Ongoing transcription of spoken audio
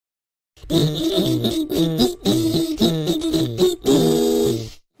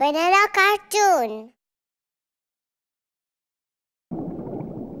Banana Cartoon.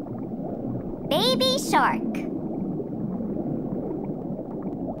 Baby Shark.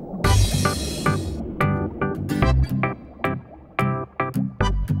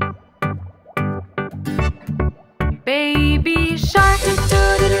 Baby shark,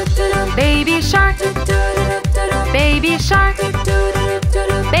 baby shark, baby shark,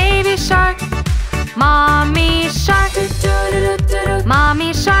 baby shark, mommy shark,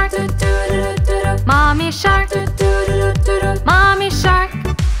 mommy shark, mommy shark, mommy shark,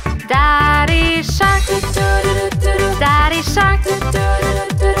 daddy shark, daddy shark,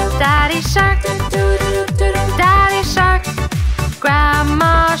 daddy shark, daddy shark,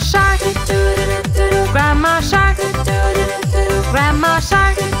 grandma shark, grandma shark, grandma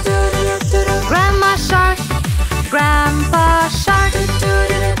shark, grandma shark, grandpa shark,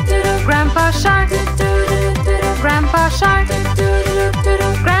 grandpa shark, grandpa shark,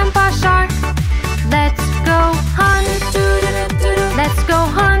 grandpa shark. Let's go hunt, let's go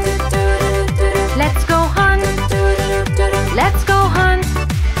hunt, let's go hunt, let's go hunt.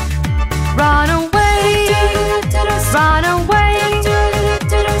 Run away, run away,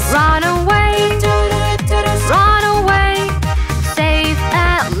 run away, run away. Safe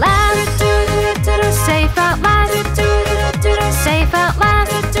at last, safe at last, safe at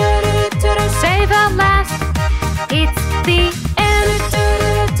last, safe at last. It's the end, it's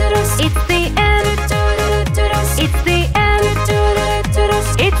the end, it's the end, it's the end, it's the end,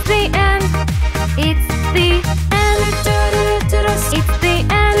 it's the end, it's the end,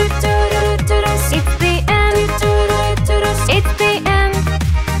 it's the end.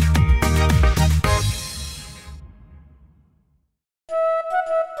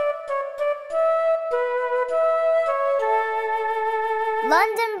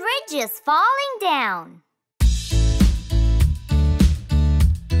 London Bridge is falling down.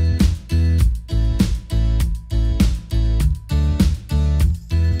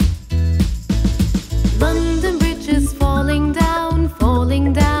 London Bridge is falling down,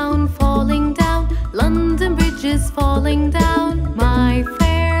 falling down, falling down. London Bridge is falling down, my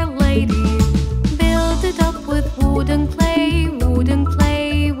fair lady. Build it up with wooden clay, wooden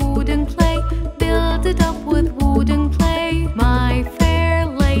clay, wooden clay. Build it up with wooden clay, my fair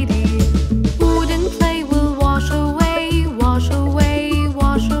lady. Wooden clay will wash away, wash away,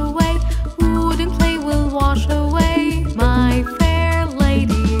 wash away. Wooden clay will wash away, my fair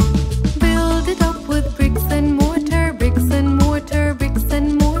lady. Build it up with bricks and mortar, bricks and mortar, bricks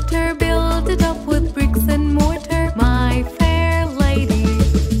and mortar. Build it up with bricks and mortar, my fair lady.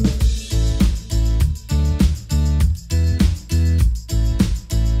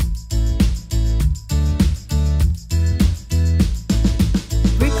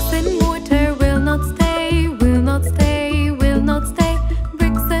 Bricks and mortar will not stay, will not stay, will not stay.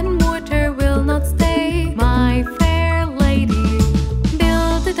 Bricks and mortar will not stay, my fair lady.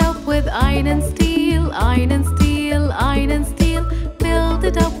 Build it up with iron and steel, iron and steel, iron and steel. Build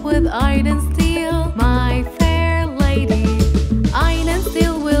it up with iron and steel, my fair lady. Iron and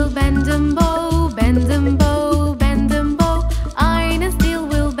steel will bend and bow, bend and bow, bend and bow. Iron and steel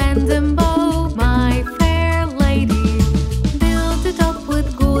will bend and bow, my fair lady. Build it up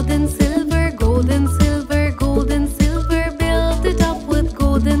with gold and silver, gold and silver, gold and silver. Build it up with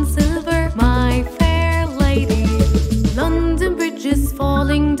gold and silver, my fair lady. London Bridge is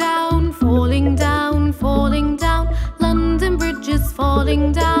falling down, falling down, falling down. London Bridge is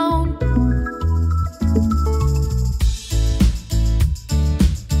falling down.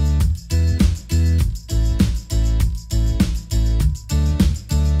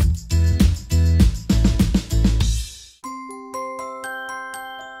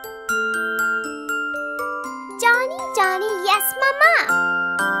 Johnny, Johnny, yes, Mama.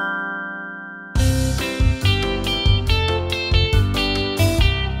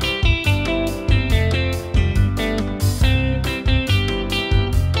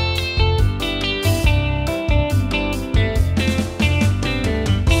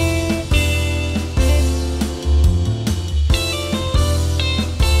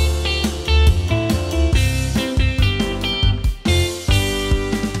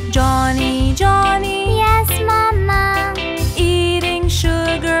 Johnny, Johnny, Yes, Mama. eating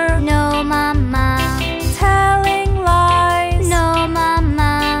sugar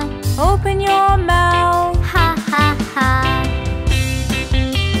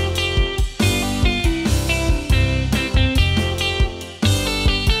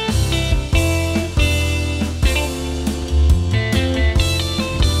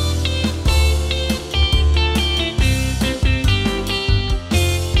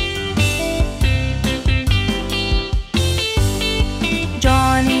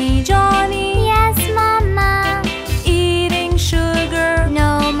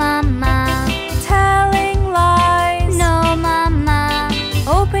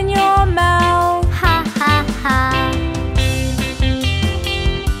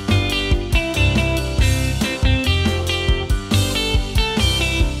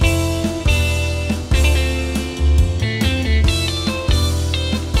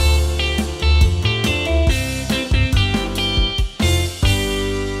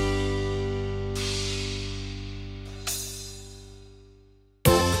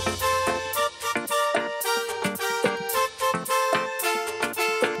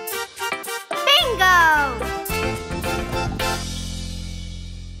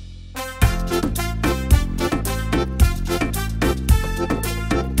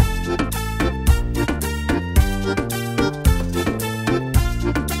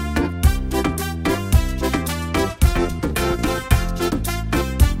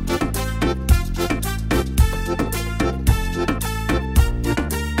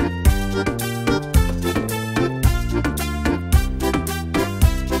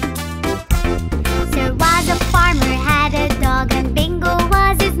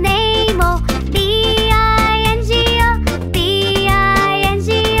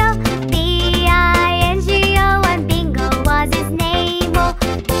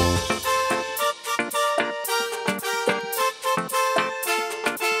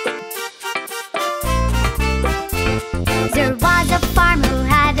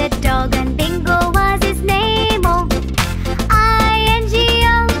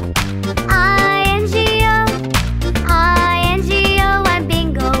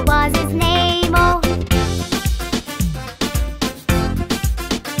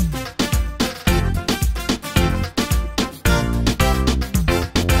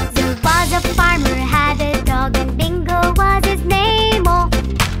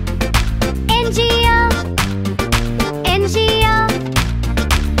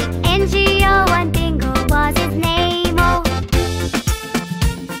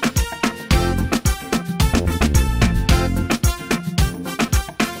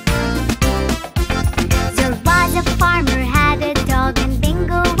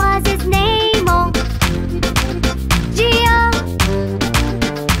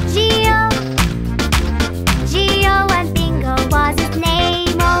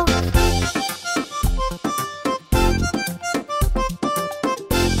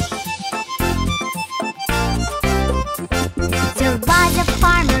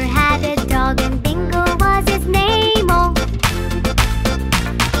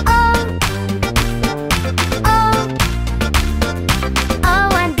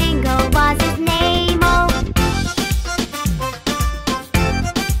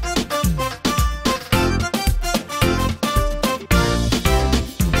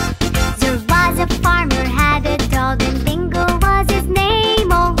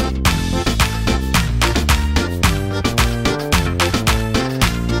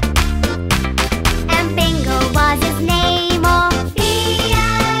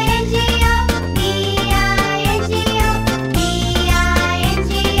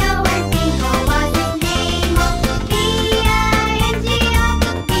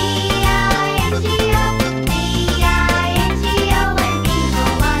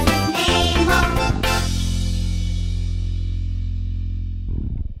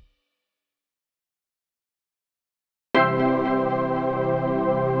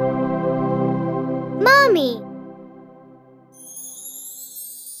Mommy.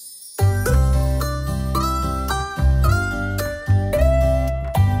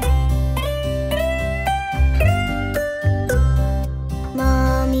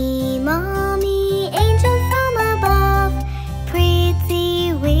 Mommy, Mommy, angel from above,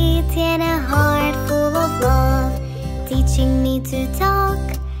 pretty, witty, and a heart full of love, teaching me to talk,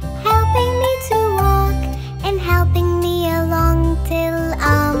 helping me to walk, and helping me along till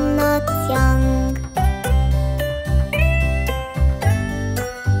I'm not young.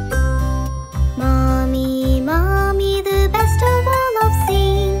 Mommy, Mommy, the best of all I've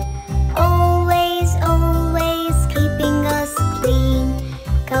seen, always, always keeping us clean,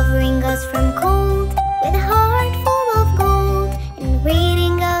 covering us from cold with a heart full of gold, and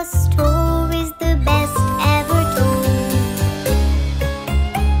reading us stories the best ever told.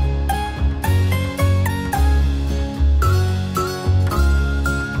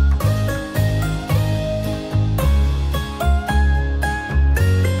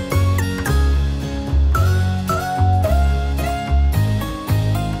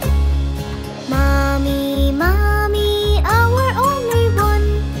 Mommy, Mommy, our only one,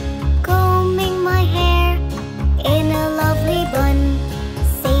 combing my hair in a lovely bun,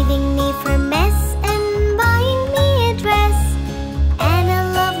 saving me from mess and buying me a dress and a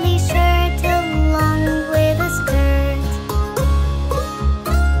lovely shirt along with a skirt.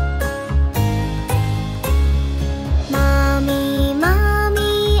 Mommy,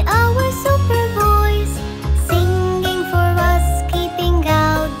 Mommy, our super voice, singing for us, keeping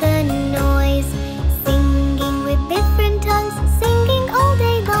out the noise, singing with different tongues, singing all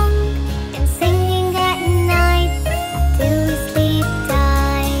day long, and singing at night till we sleep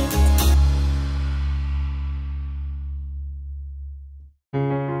tight.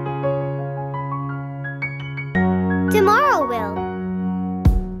 Tomorrow will.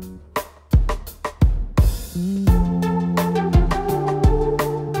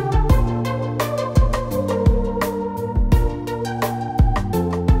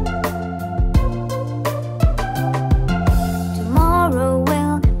 Tomorrow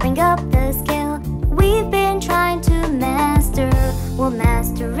we'll bring up the skill we've been trying to master. We'll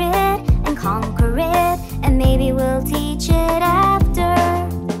master it and conquer it, and maybe we'll teach it after.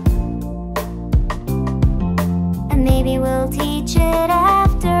 And maybe we'll teach it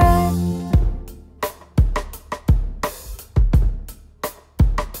after.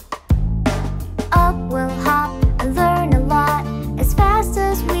 Up we'll hop and learn a lot as fast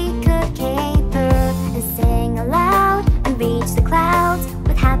as we could caper, and sing aloud and reach the clouds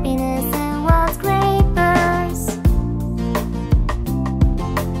with happiness and wild scrapers.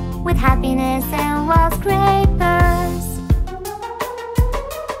 With happiness and wild scrapers.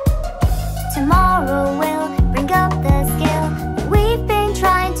 Tomorrow we'll bring up the skill that we've been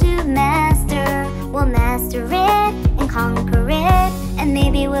trying to master. We'll master it and conquer it, and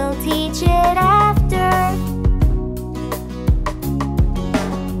maybe we'll teach it after.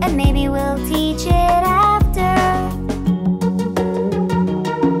 And maybe we'll teach it after.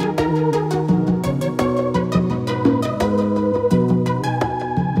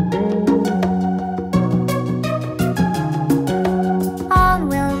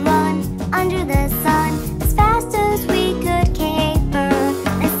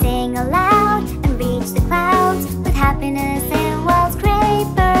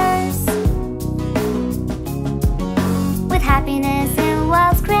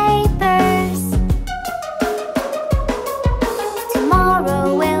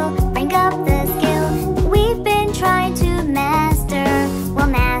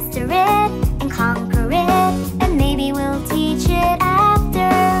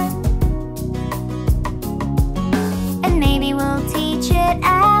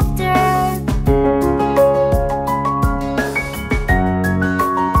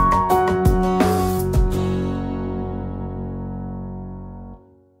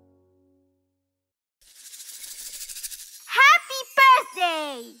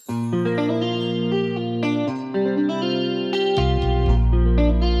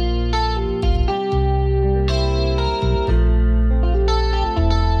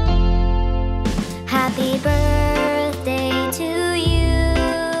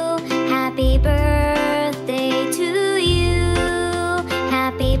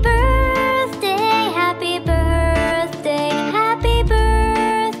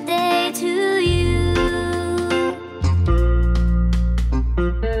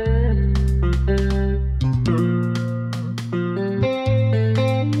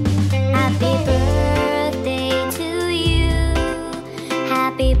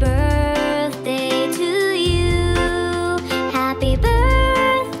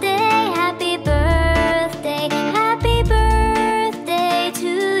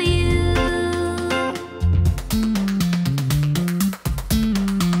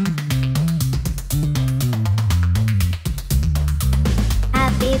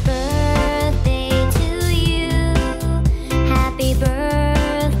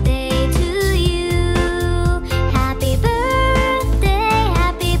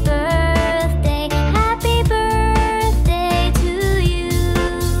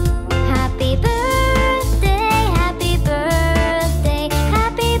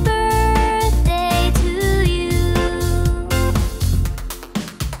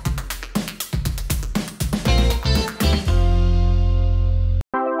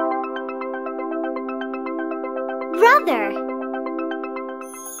 brother.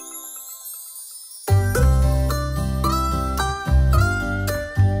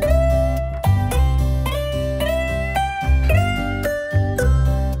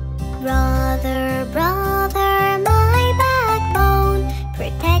 Brother, brother, my backbone,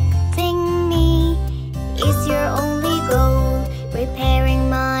 protecting me is your only goal. Repairing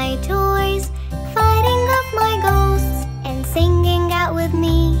my toys, fighting off my ghosts, and singing out with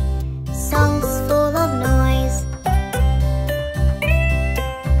me songs full of noise.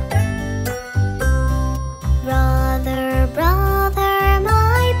 Brother, brother,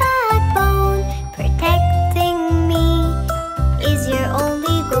 my backbone, protecting me is your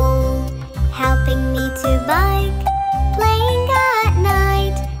only goal. Helping me to bike, playing at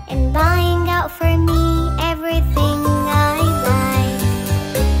night, and buying out for me everything I like.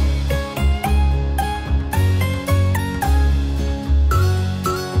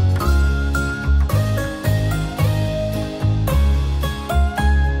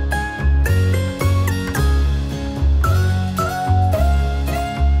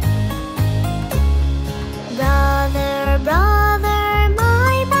 Brother, brother,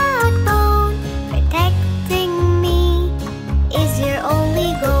 my backbone, protecting me is your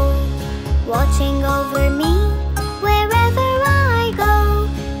only goal. Watching over me wherever I go,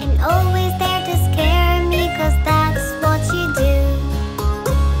 and always there to scare me, 'cause that's what you do.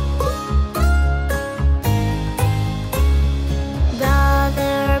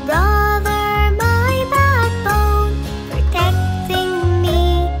 Brother, brother, my backbone, protecting me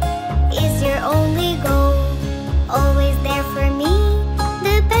is your only goal. Always there for me,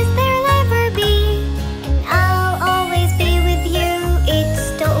 the best there'll ever be, and I'll always be with you, it's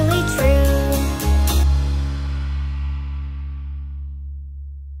totally true.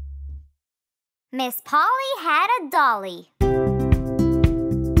 Miss Polly had a dolly.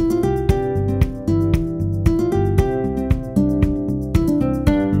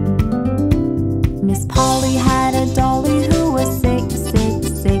 Miss Polly had a dolly who was sick, sick,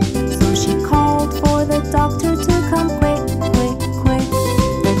 sick. So she called for the doctor to come quick, quick, quick.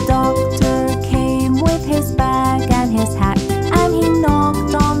 The doctor came with his bag and his hat, and he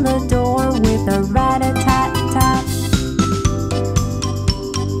knocked on the door with a rat-a-tat-tat.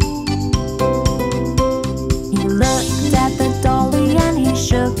 He looked at the dolly and he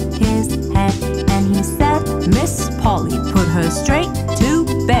shook his head, and he said, "Miss Polly, put her straight to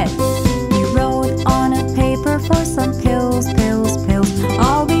bed." He wrote on a paper for some pills, pills, pills.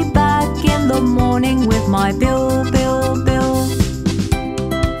 "I'll be back in the morning with my bill, bill, bill."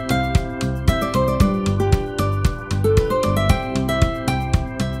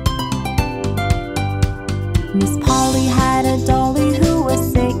 Miss Polly had a dolly who was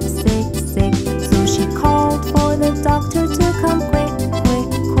sick, sick, sick. So she called for the doctor to come quick, quick,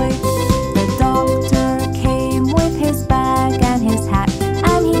 quick. The doctor came with his bag and his hat,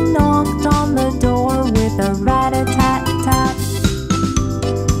 and he knocked on the door with a rat-a-tat-tat.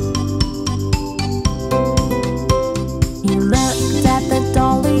 He looked at the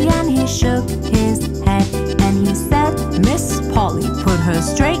dolly and he shook his head, and he said, "Miss Polly, put her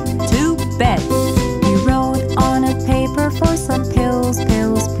straight to bed." He wrote on a paper for some pills,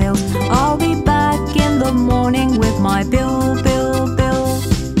 pills, pills. "I'll be back in the morning with my bill, bill, bill."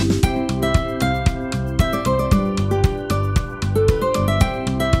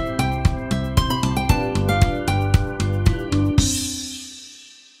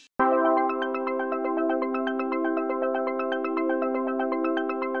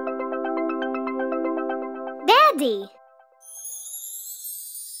 Daddy!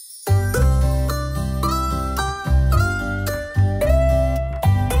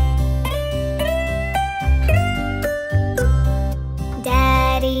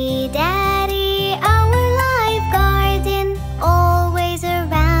 Daddy, Daddy, our life guardian, always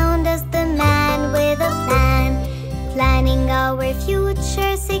around us, the man with a plan. Planning our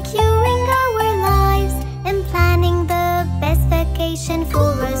future, securing our lives, and planning the best vacation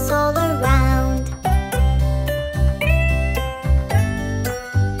for us all around.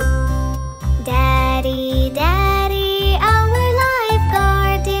 Daddy, Daddy, our life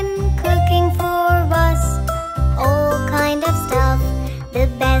guardian, cooking for us all kind of stuff. The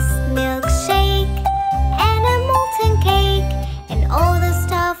best milkshake and a molten cake, and all the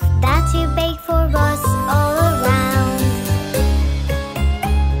stuff that you bake for us all around.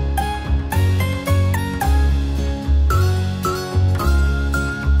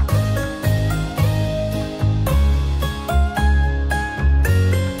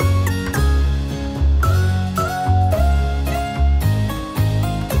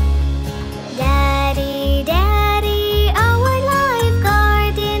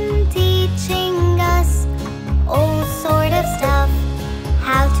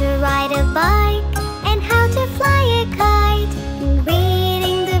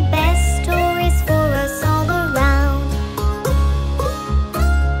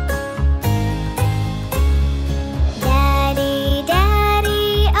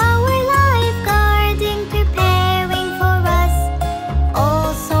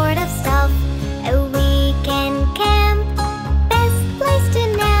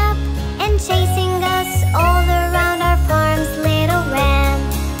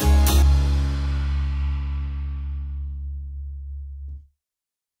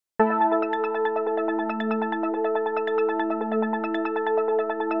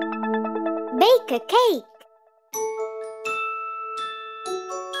 Bake a cake.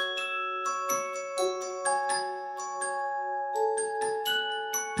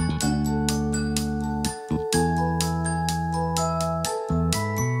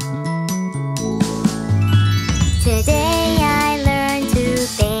 Today I learned to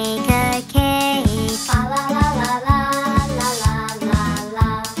bake a cake. La la la la la la la la.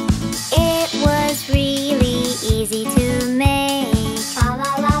 It was really easy to make. La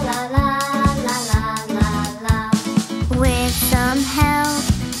la la la la la la la. With some help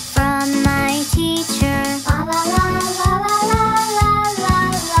from my teacher. La la la la la la la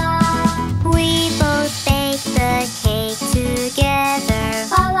la. We both baked the cake together.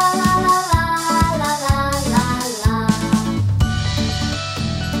 La la la la la la la la.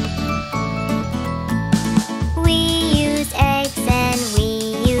 We used eggs and we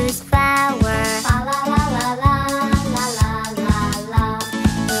used flour. La la la la la la la la.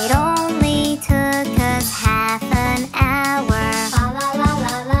 It only took us half an hour. La la la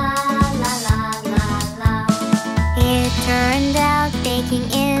la la la la la. It turned out baking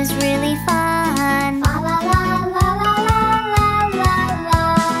is really fun. La la la la la la la la.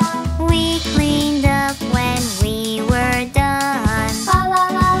 We cleaned up when we were done. La la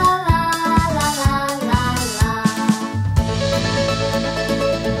la la la la la la.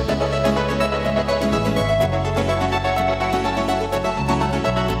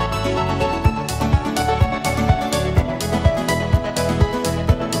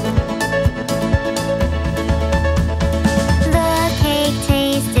 The cake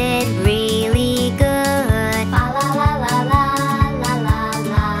tasted really good. La la la la la la la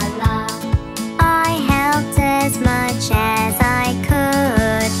la la. I helped as much as I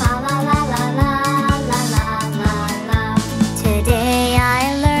could. La la la la la la la la. Today I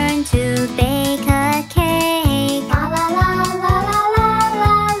learned to bake a cake. La la la la la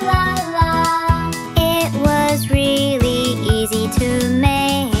la la la. It was really easy to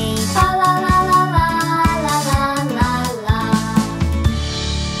make. La la la la la la la la.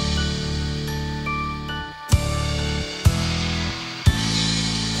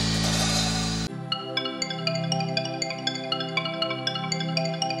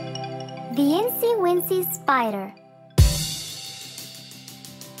 The Incy Wincy Spider.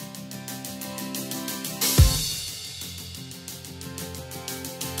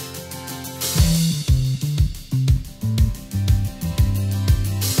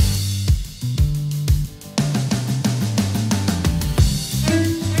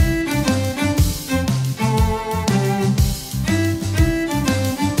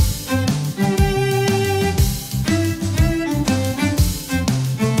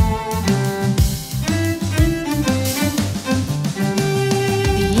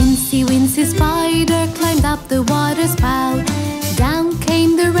 The incy wincy spider climbed up the water spout. Down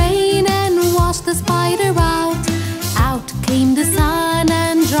came the rain and washed the spider out. Out came the sun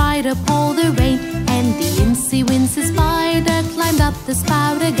and dried up all the rain. And the incy wincy spider climbed up the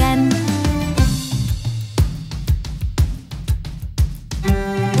spout again.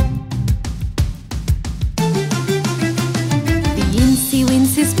 The incy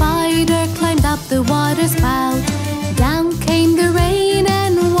wincy spider climbed up the water spout. Down came the rain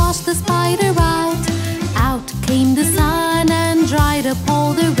and washed the spider out. Out came the sun and dried up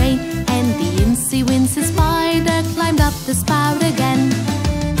all the rain. And the incy wincy spider climbed up the spout again.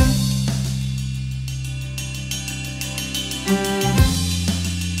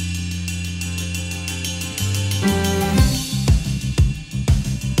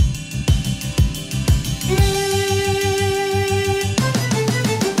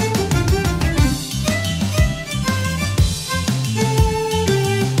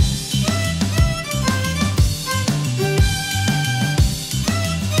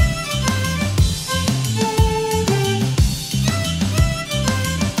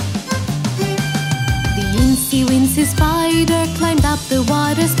 Incy wincy spider climbed up the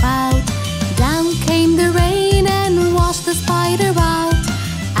water spout. Down came the rain and washed the spider out.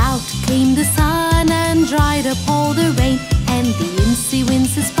 Out came the sun and dried up all the rain. And the incy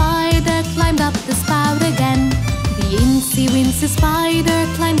wincy spider climbed up the spout again. The incy wincy spider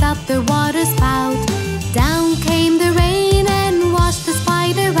climbed up the water spout. Down came the rain and washed the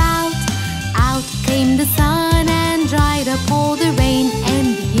spider out. Out came the sun and dried up all the rain.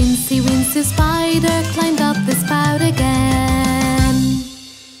 And the incy wincy spider climbed up the spout again.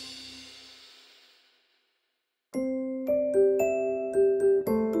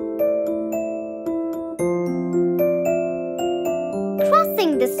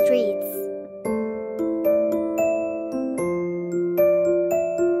 Crossing the streets.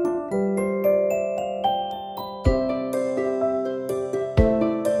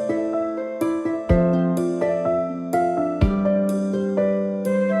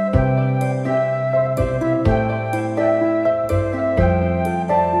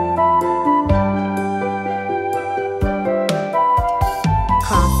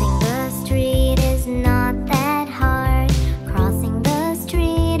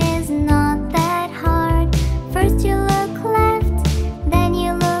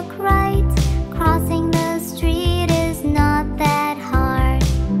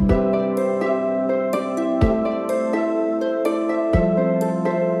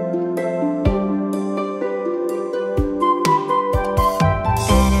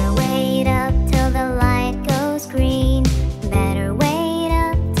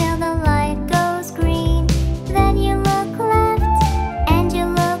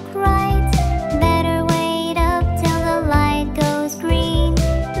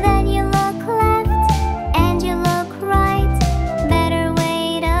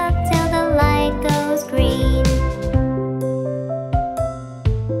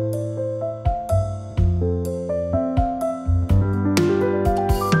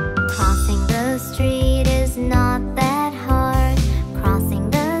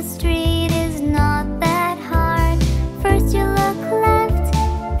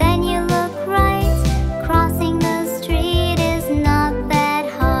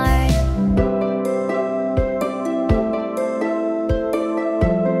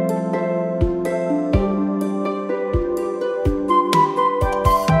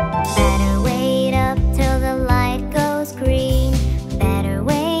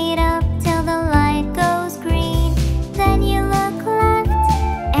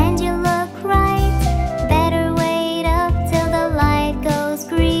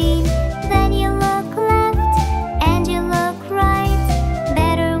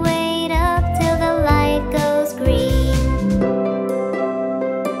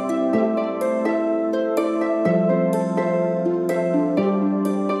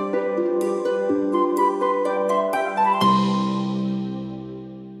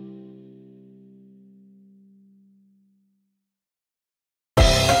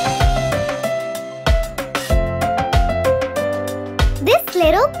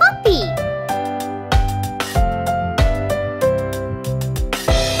 little puppy.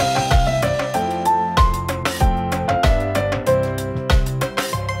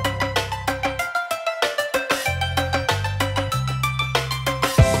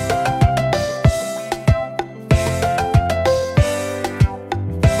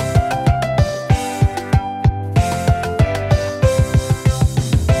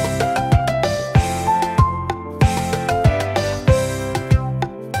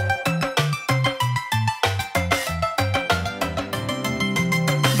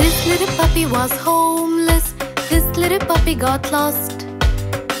 Was homeless, this little puppy got lost.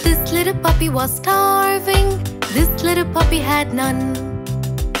 This little puppy was starving, this little puppy had none.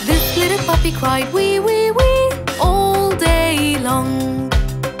 This little puppy cried wee wee wee all day long.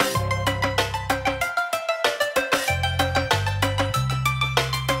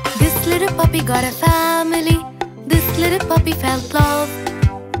 This little puppy got a family, this little puppy felt love.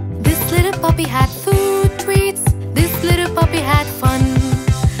 This little puppy had food treats, this little puppy had fun.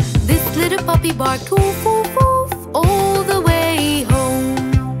 This little puppy barked woof woof woof all the way home.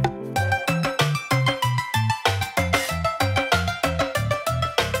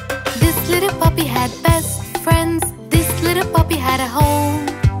 This little puppy had best friends, this little puppy had a home.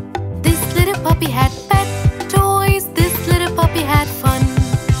 This little puppy had pet toys, this little puppy had fun.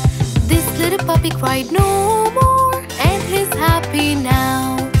 This little puppy cried no more and is happy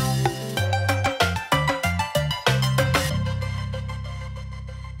now.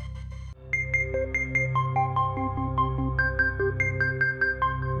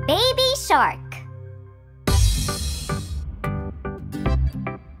 Baby Shark.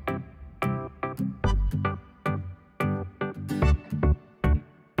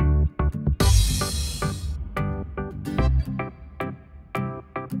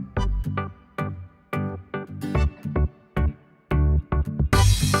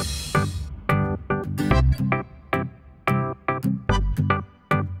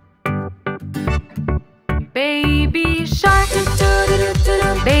 Baby shark,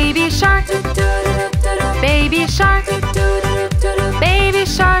 baby shark, baby shark, baby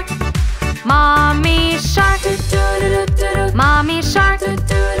shark, mommy shark, mommy shark,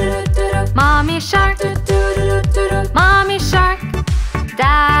 mommy shark, mommy shark,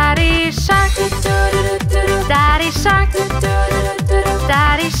 daddy shark, daddy shark,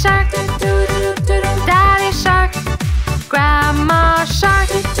 daddy shark, daddy shark, grandma shark,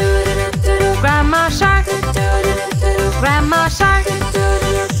 grandma shark, grandma shark,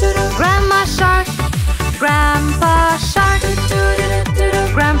 grandma shark, grandpa shark,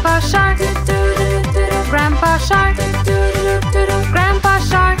 grandpa shark, grandpa shark, grandpa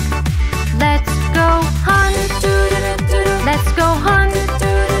shark. Let's go hunt, let's go hunt,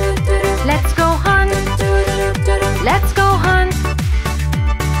 let's go hunt, let's go hunt.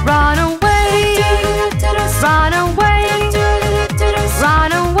 Run away, run away,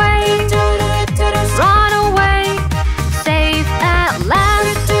 run away, run away. Safe at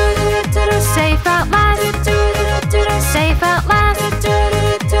last, safe at last, safe at last,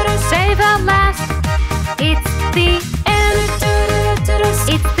 safe at last. It's the end,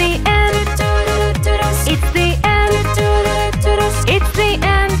 it's the end, it's the end, it's the end, it's the end,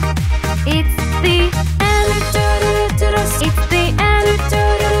 it's the end,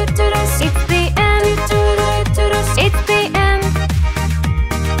 it's the end, it's the end.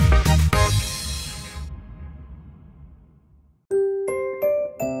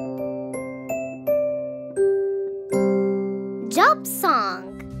 Job song.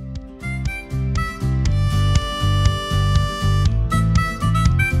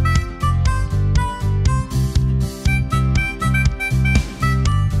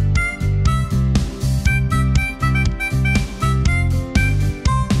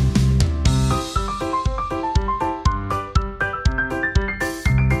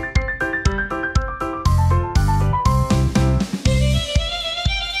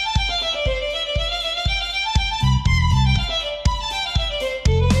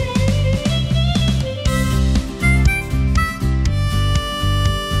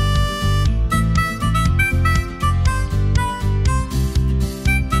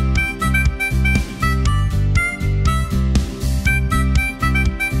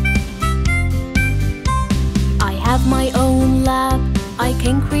 My own lab, I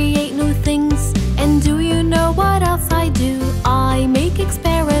can create new things. And do you know what else I do? I make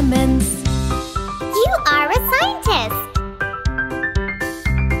experiments. You are a scientist.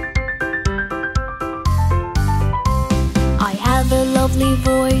 I have a lovely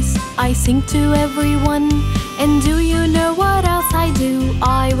voice, I sing to everyone. And do you know what else I do?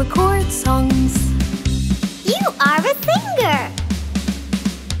 I record songs. You are a singer.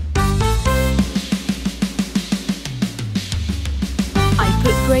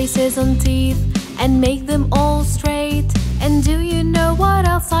 wisdom teeth and make them all straight. And do you know what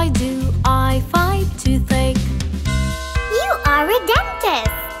else I do? I fight toothache. You are a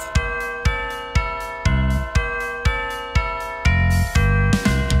dentist.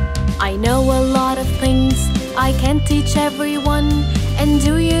 I know a lot of things, I can't teach everyone. And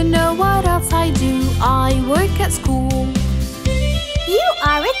do you know what else I do? I work at school. You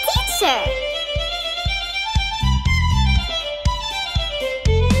are a teacher.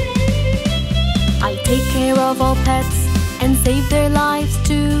 I take care of all pets and save their lives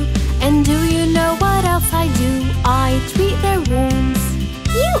too. And do you know what else I do? I treat their wounds.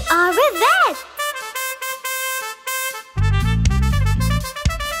 You are a vet.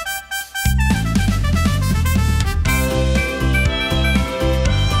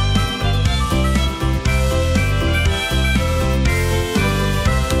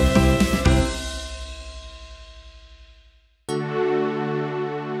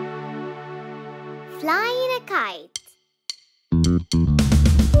 Flying a kite.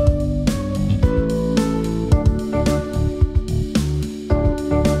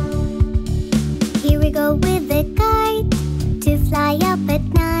 Here we go with the kite to fly up at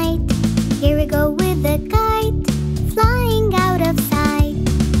night. Here we go with the kite flying out of sight.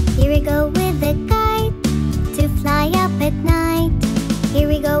 Here we go with the kite to fly up at night. Here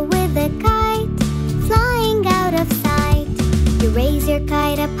we go with the kite flying out of sight. You raise your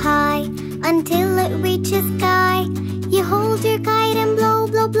kite up high until it reaches sky. You hold your kite and blow,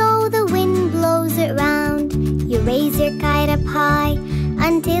 blow, blow. The wind blows it round. You raise your kite up high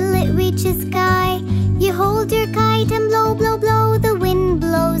until it reaches sky. You hold your kite and blow, blow, blow. The wind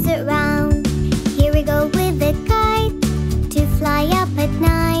blows it round. Here we go with the kite to fly up at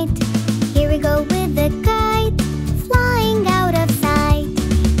night. Here we go with the kite flying out of sight.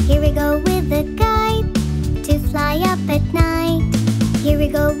 Here we go with the kite to fly up at night. Here we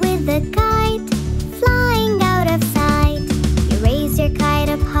go with the kite flying out of sight. You raise your kite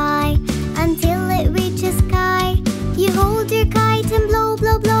up high until it reaches sky. You hold your kite and blow,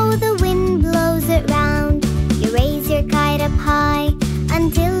 blow, blow. The wind blows it round. You raise your kite up high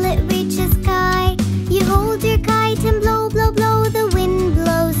until it reaches sky. You hold your kite and blow, blow, blow. The wind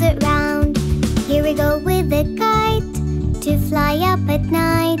blows it round. Here we go with the kite to fly up at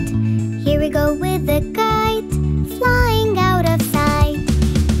night. Here we go with the kite flying out of sight.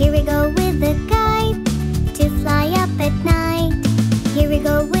 Here we go with the kite to fly up at night. Here we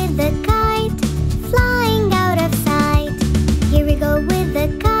go with the kite flying out of sight. Here we go with the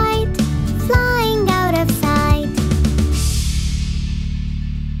kite flying out of sight.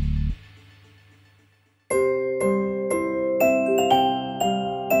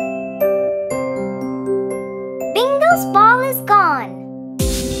 Bingo's ball is gone.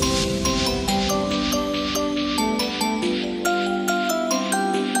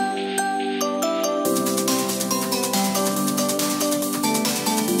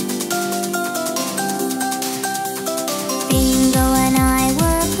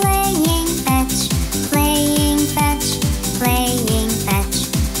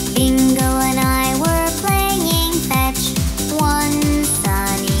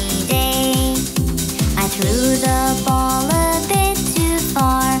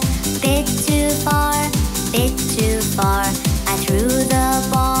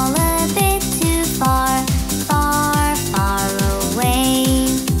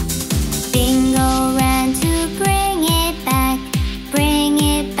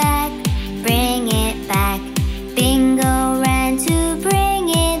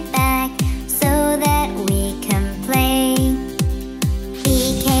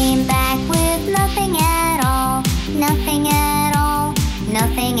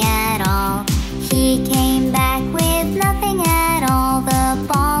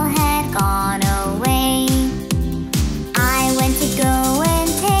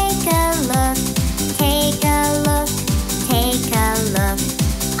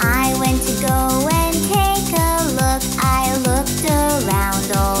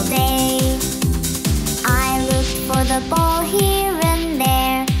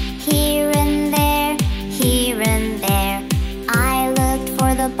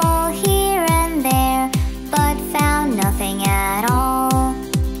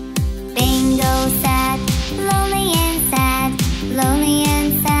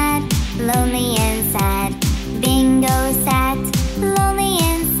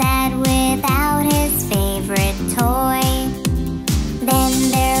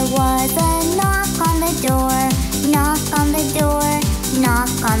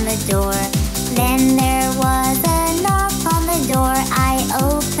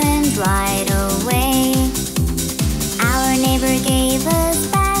 Right away, our neighbor gave us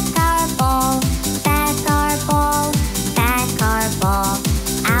back our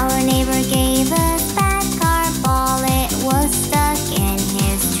neighbor gave us back our ball. It was stuck in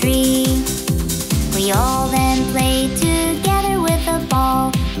his tree. We all then played together with the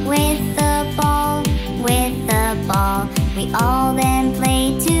ball, with the ball, with the ball. We all then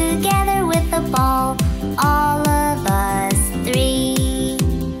played together with the ball, all of us three.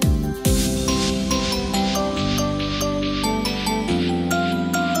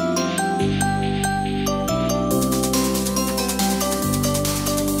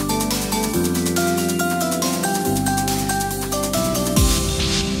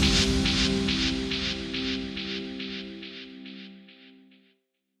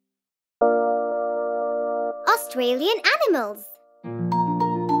 Australian animals.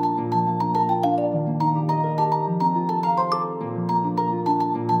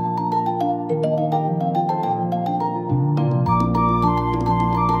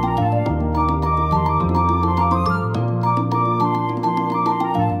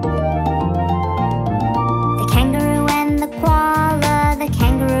 The kangaroo and the koala, the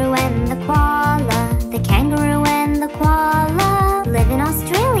kangaroo and the koala, the kangaroo and the koala live in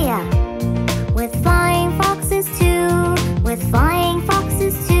Australia. With flying foxes too, with flying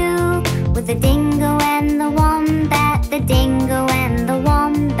foxes too, with the dingo and the wombat, the dingo and the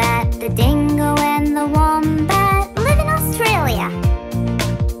wombat, the dingo and the wombat live in Australia.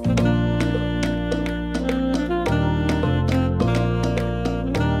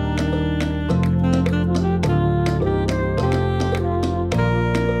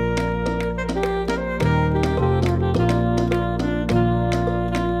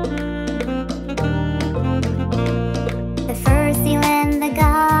 The fur seal and the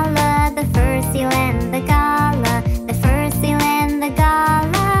gala, the fur seal and the gala, the fur seal and the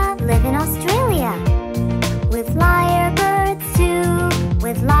gala live in Australia. With lyrebirds too,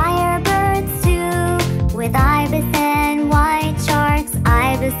 with lyrebirds too, with ibis and white sharks,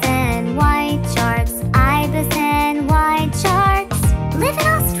 ibis and white sharks, ibis and white sharks live in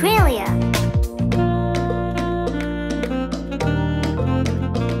Australia.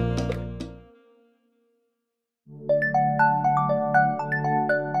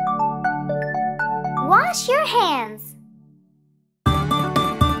 Wash your hands.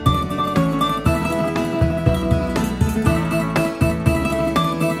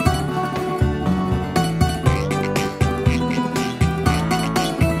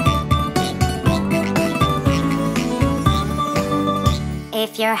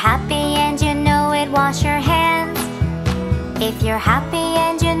 If you're happy and you know it, wash your hands. If you're happy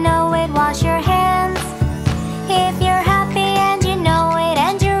and you know it, wash your hands. If you're happy and you know it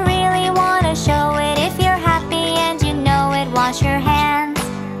and you really want to show it, if you're happy and you know it, wash your hands.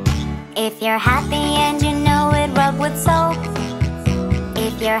 If you're happy and you know it, rub with soap.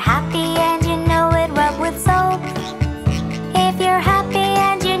 If you're happy and you know it, rub with soap. If you're happy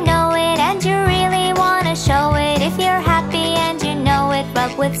and you know it and you really want to show it, if you're happy and you know it,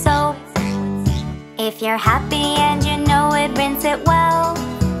 rub with soap. If you're happy and you know it, rinse it well.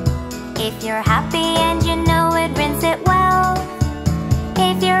 If you're happy and you know it, rinse it well.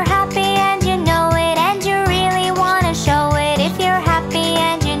 If you're happy and you know it and you really want to show it, if you're happy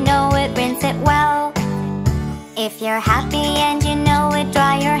and you know it, rinse it well. If you're happy and you know it,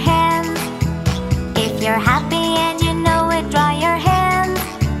 dry your hands. If you're happy and you know it, dry your hands.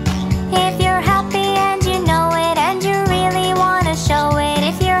 If you're happy and you know it and you really want to show it,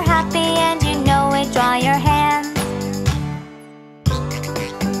 if you're happy and you know it, dry your hands.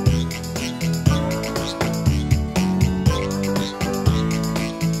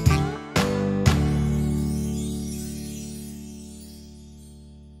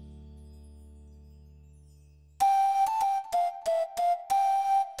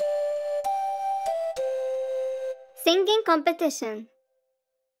 Singing competition.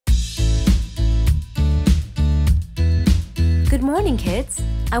 Good morning, kids.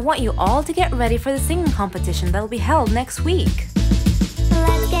 I want you all to get ready for the singing competition that will be held next week.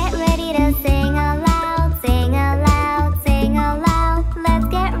 Let's get ready to sing aloud, sing aloud, sing aloud. Let's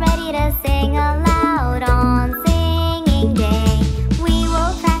get ready to sing aloud on singing day. We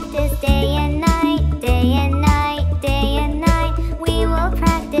will practice day and night, day and night, day and night. We will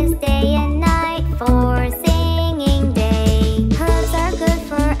practice day and night for singing day. Herbs are good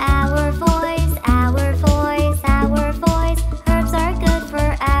for our voice, our voice, our voice. Herbs are good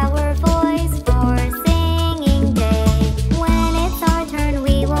for our voice for singing day. When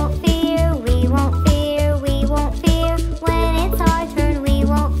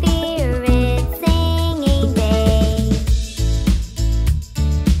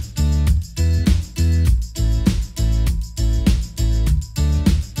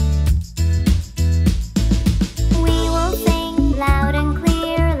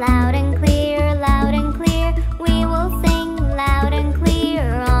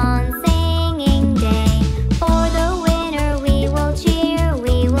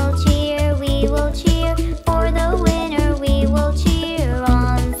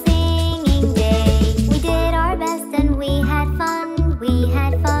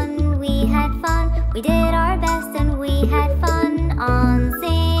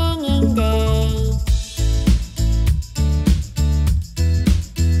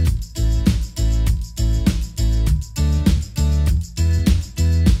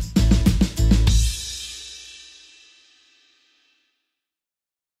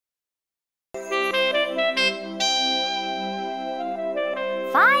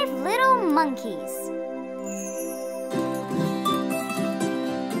 5 little monkeys.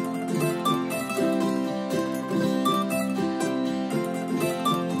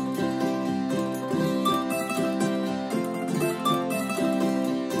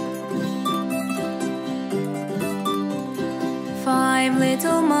 Five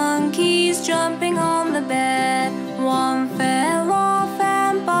little monkeys jumping on the bed. One fell off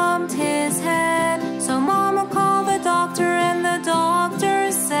and bumped his head. So Mama called the doctor and the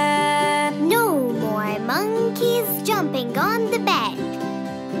doctor said, No more monkeys jumping on the bed.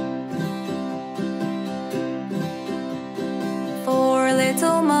 4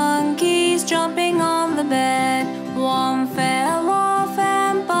 little monkeys jumping on the bed. One fell off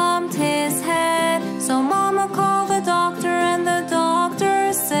and bumped his head. So Mama called the doctor and the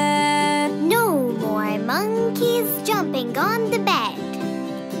doctor said, No more monkeys jumping on the bed.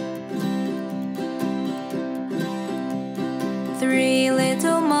 3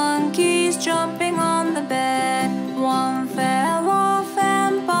 little monkeys jumping on the bed. One fell off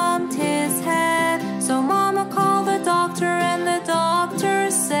and bumped his head. So Mama called the doctor and the doctor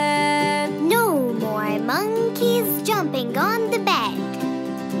said, No more monkeys jumping on the bed.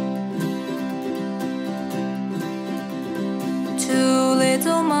 2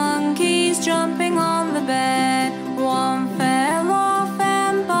 little monkeys jumping on the bed. One fell off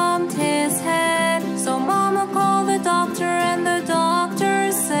and bumped his head. So Mama called the doctor and the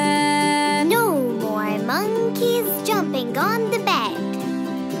doctor said, No more monkeys jumping on the bed.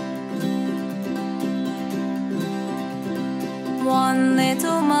 1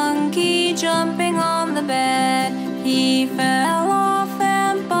 little monkey jumping on the bed. He fell off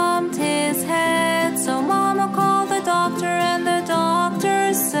and bumped his head. So Mama called the doctor and the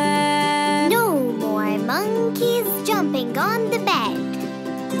doctor said, No more monkeys jumping on the bed.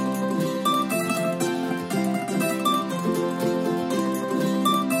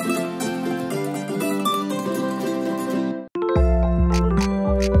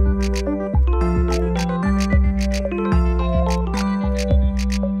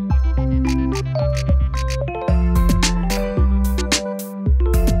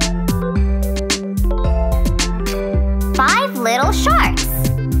 Little sharks.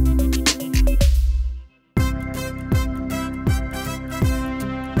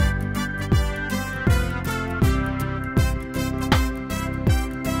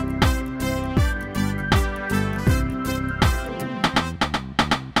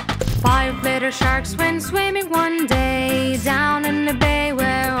 Five little sharks went swimming one day down in the bay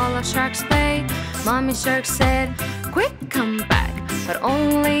where all the sharks play. Mommy shark said, quick, come back. But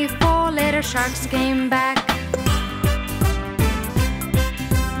only 4 little sharks came back.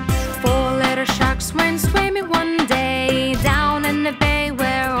 4 little sharks went swimming one day down in the bay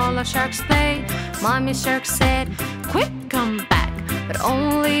where all the sharks play. Mommy shark said, quick, come back. But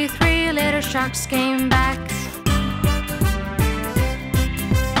only 3 little sharks came back.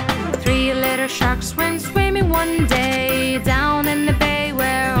 3 little sharks went swimming one day down in the bay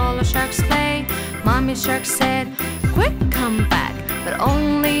where all the sharks play. Mommy shark said, quick, come back. But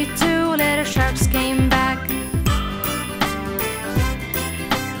only 2 little sharks came back.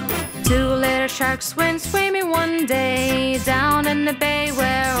 2 little sharks went swimming one day down in the bay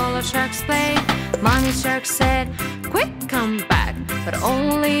where all the sharks play. Mommy shark said, quick, come back. But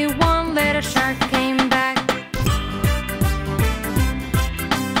only 1 little shark came back.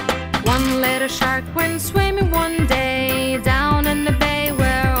 1 little shark went swimming one day down in the bay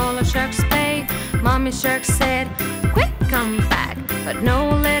where all the sharks play. Mommy shark said, quick, come back. But no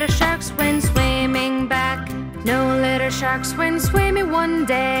little sharks went swimming back. No little sharks went swimming one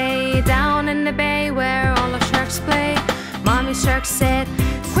day down in the bay where all the sharks play. Mommy shark said,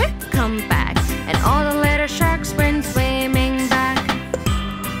 quick, come back. And all the little sharks went swimming back.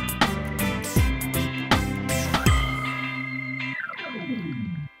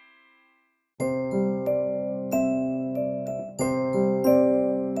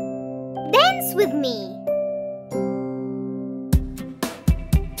 Dance with me.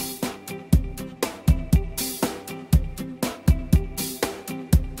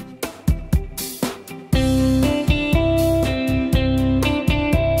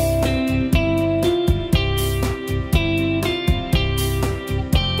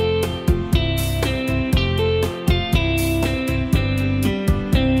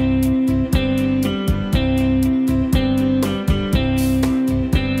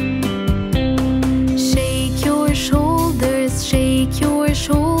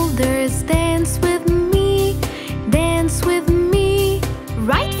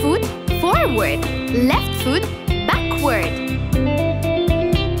 Left foot backward.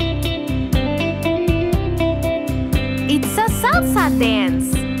 It's a salsa dance.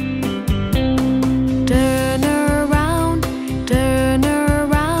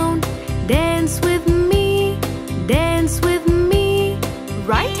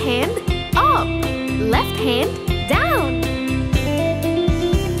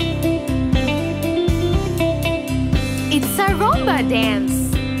 cha-cha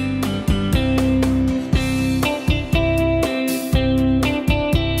dance.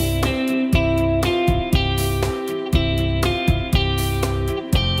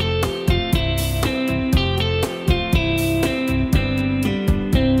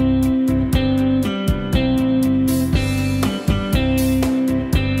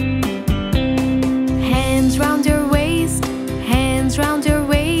 Hands round your waist, hands round your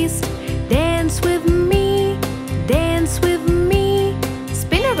waist. Dance with me, dance with me.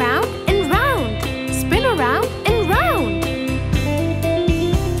 Spin around and round, spin around and round.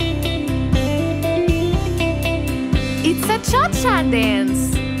 It's a cha-cha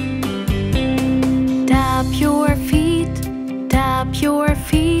dance. Tap your feet, tap your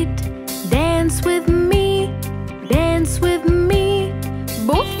feet. Dance with me, dance with me.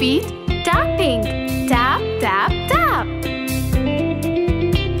 Both feet tapping, tap, tap, tap.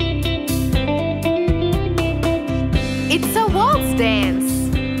 It's a waltz dance.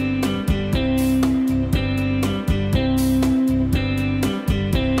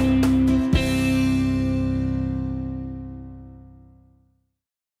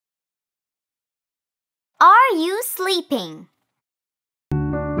 Are you sleeping?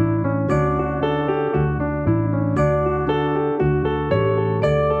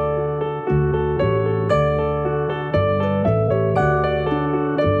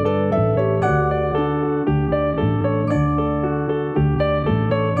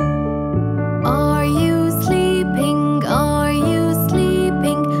 Are you sleeping? Are you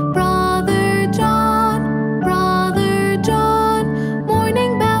sleeping? Brother John, Brother John.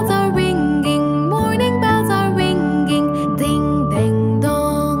 Morning bells are ringing, morning bells are ringing. Ding,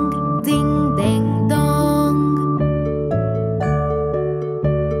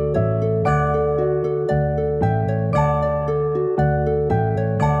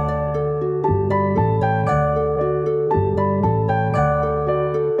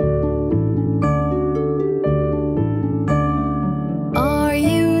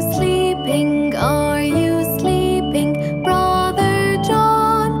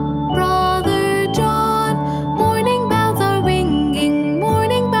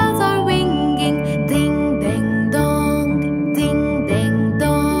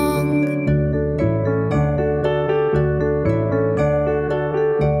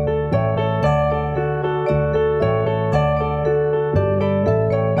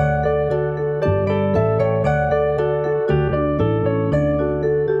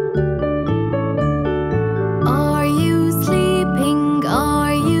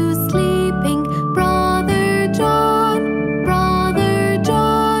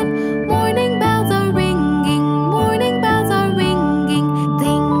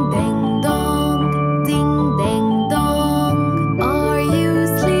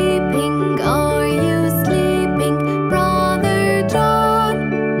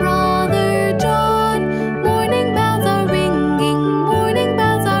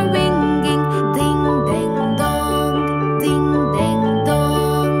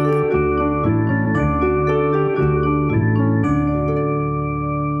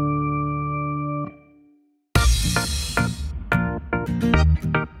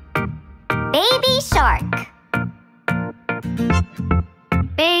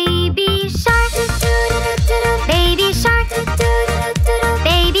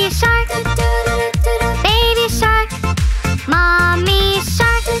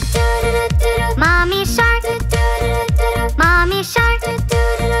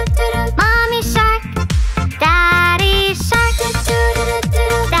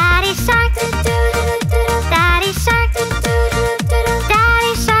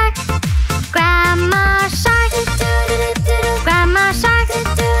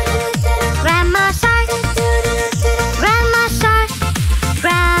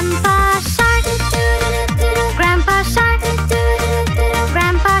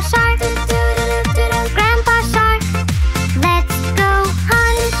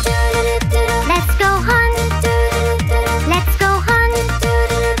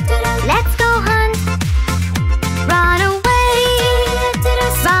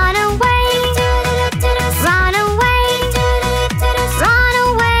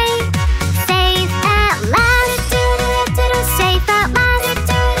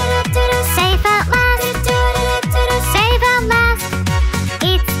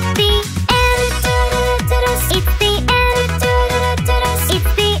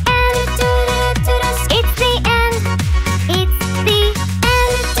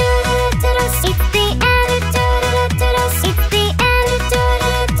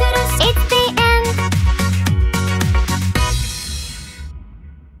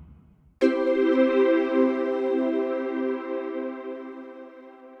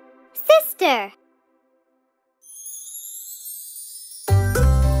 teacher.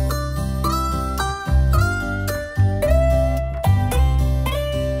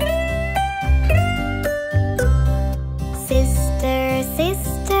 Sister,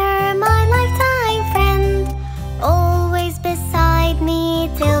 sister, my lifetime friend, always beside me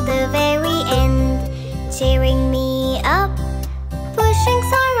till the very end, cheering me up, pushing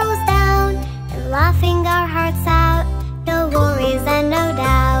sorrows down, and laughing our hearts out. No worries and no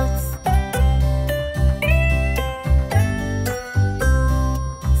doubts.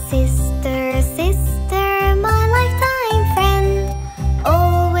 Sister, sister, my lifetime friend,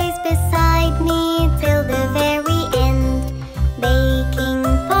 always beside me till the very end, baking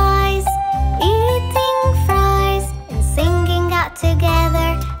pies, eating fries, and singing out together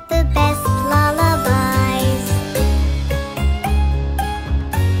the best lullabies.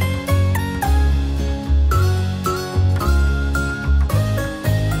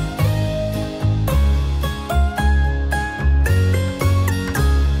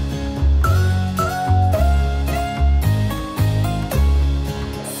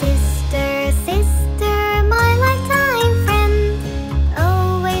 Sister, sister, my lifetime friend,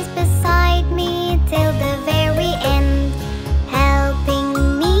 always beside me till the very end, helping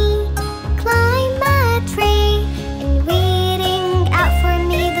me climb a tree and reading out for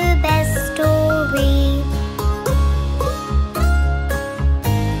me the best story.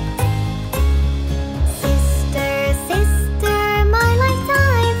 Sister, sister, my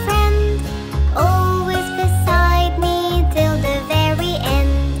lifetime friend, always beside me till the very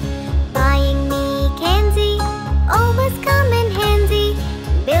end, buying me candy, always come in handy,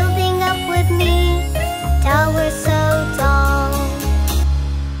 building up with me towers so tall.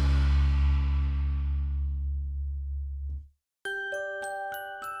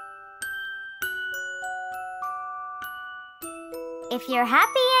 If you're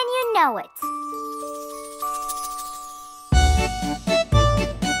happy and you know it.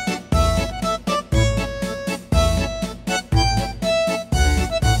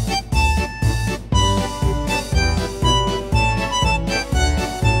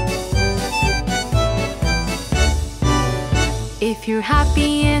 If you're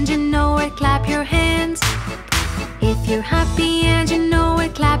happy and you know it, clap your hands. If you're happy and you know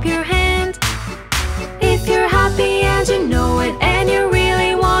it, clap your hands. If you're happy and you know it, and you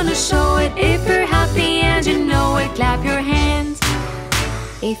really want to show it. If you're happy and you know it, clap your hands.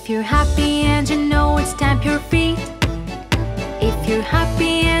 If you're happy and you know it, stamp your feet. If you're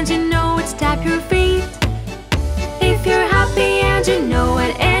happy and you know it, tap your feet. If you're happy and you know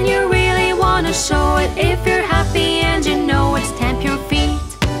it, and you really want to show it. If you're happy and you know it, stamp your feet.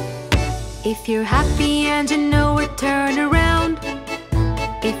 If you're happy and you know it, turn around.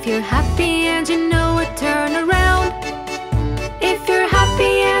 If you're happy and you know it, turn around. If you're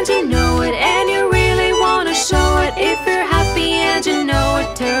happy and you know it, and you really want to show it. If you're happy and you know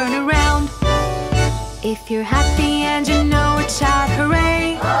it, turn around. If you're happy and you know it, shout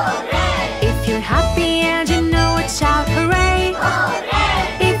hooray! Hooray! If you're happy and you know it, shout hooray!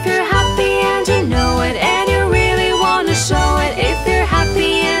 Hooray! If you're happy and you know it, and you really want to show it. If you're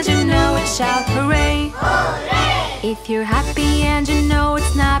happy and you know it, shout hooray! Hooray! If you're happy and you know it,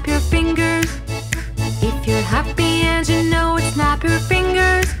 snap your fingers. If you're happy and you know it, snap your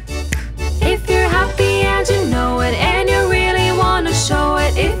fingers. If you're happy and you know it, and you really want to show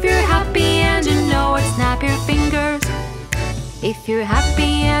it. If you're happy and you know it, snap your fingers. If you're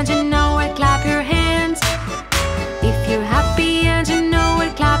happy and you know it, clap your hands. If you're happy and you know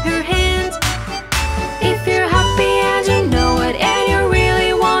it, clap your hands. If you're happy and you know it, and you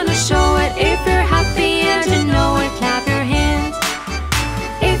really want to show it. If you're happy and you know it, clap your hands.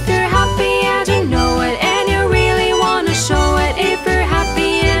 If you're happy and you know it, and you really want to show it. If you're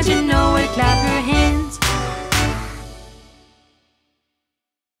happy and you know it, clap your hands.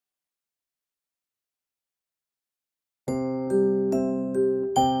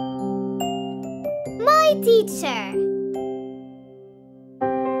 My teacher.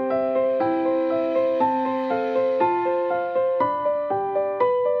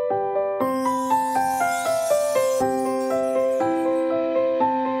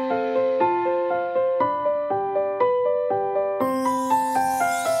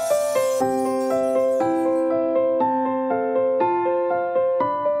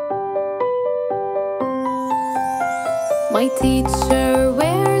 My teacher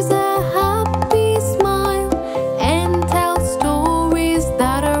wears a happy smile, and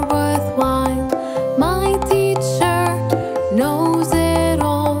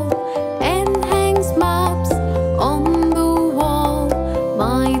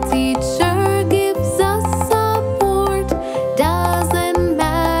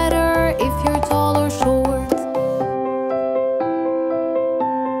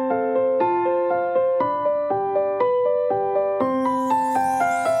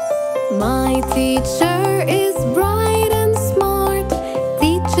My teacher is bright and smart,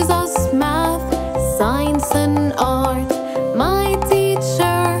 teaches us math, science and art. My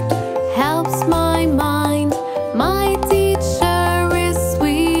teacher helps my mind. My teacher is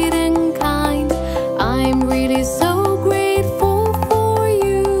sweet and kind. I'm really so grateful for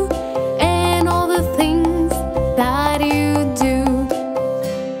you and all the things that you do.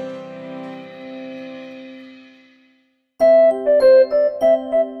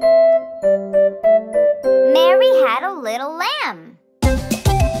 Mary had a little lamb.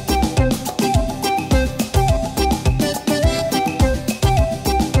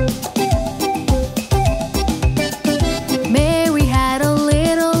 Mary had a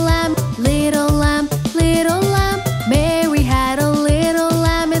little lamb, little lamb, little lamb. Mary had a little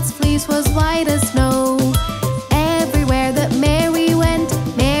lamb, its fleece was white as snow. Everywhere that Mary went,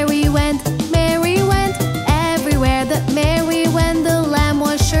 Mary went, Mary went. Everywhere that Mary went, the lamb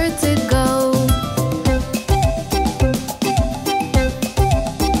was sure to go.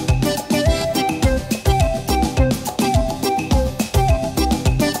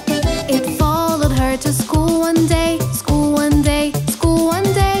 It followed her to school one day, school one day, school one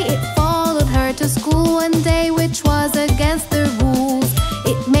day. It followed her to school one day, which was against the rules.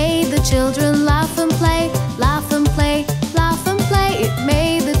 It made the children laugh and play, laugh and play, laugh and play. It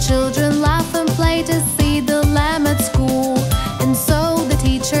made the children laugh and play to see the lamb at school. And so the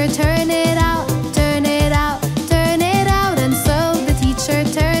teacher turned it out, turn it out, turn it out. And so the teacher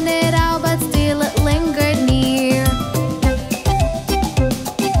turned it out, but still it lingered near.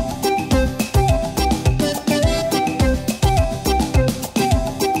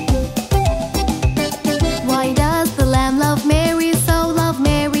 Why does the lamb love Mary so, love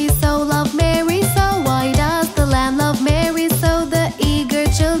Mary so, love Mary so? Why does the lamb love Mary so? The eager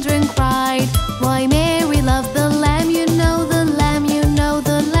children cried. Why Mary loved the lamb, you know, the lamb, you know,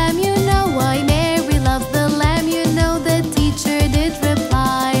 the lamb, you know. Why Mary loved the lamb, you know, the teacher did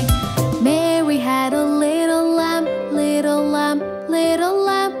reply. Mary had a little lamb, little lamb, little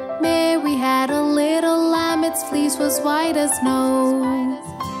lamb. Mary had a little lamb, its fleece was white as snow.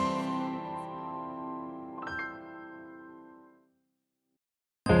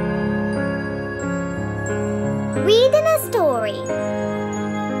 Reading a story.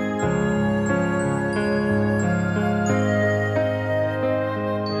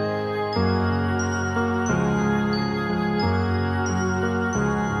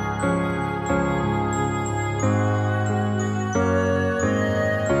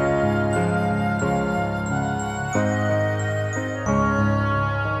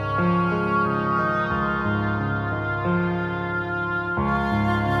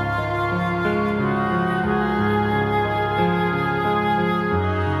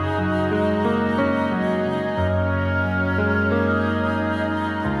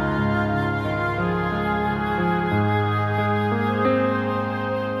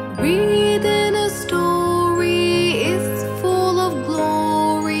 Reading a story is full of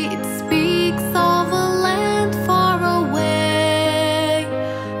glory. It speaks of a land far away,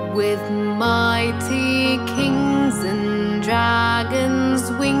 with mighty kings and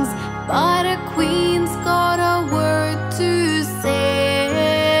dragons' wings. But a queen's got a word to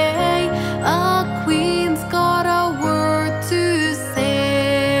say. A queen's got a word to say.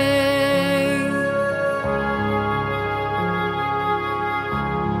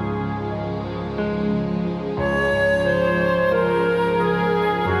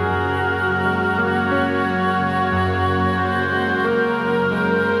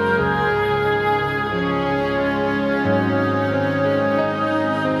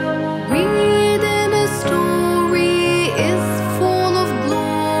 Reading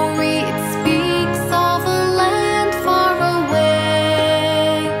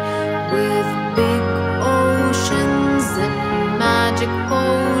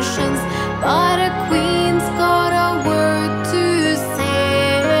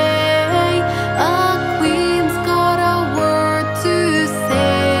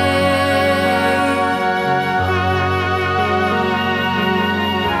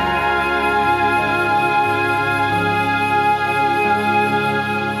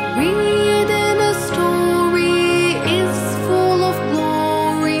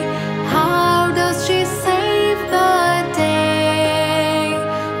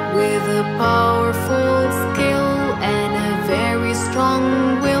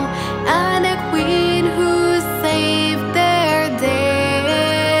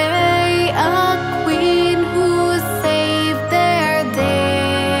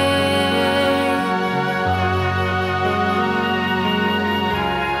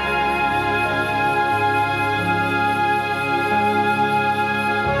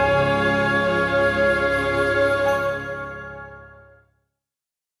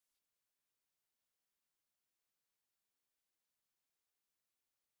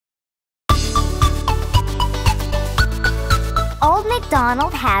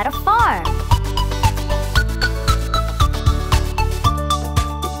MacDonald had a farm.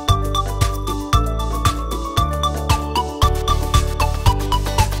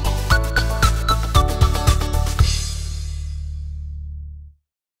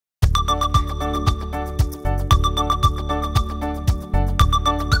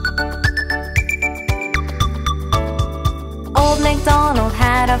 Old MacDonald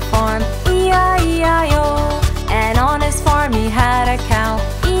had a farm, E-I-E-I-O. And on his farm he had a cow,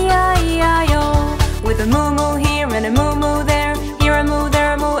 E-I-E-I-O. With a moo-moo here and a moo-moo there, here a moo,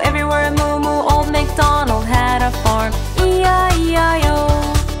 there a moo, everywhere a moo-moo. Old MacDonald had a farm, E-I-E-I-O.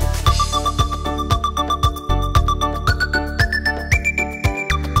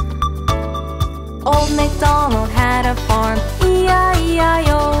 Old MacDonald had a farm,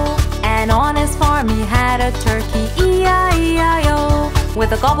 E-I-E-I-O. And on his farm he had a turkey, E-I-E-I-O.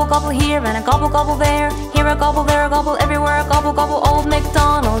 With a gobble gobble here and a gobble gobble there, here a gobble, there a gobble, everywhere a gobble gobble. Old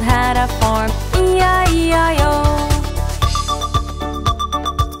MacDonald had a farm, E-I-E-I-O.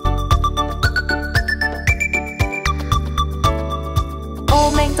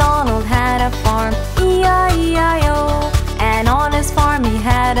 Old MacDonald had a farm, E-I-E-I-O. And on his farm he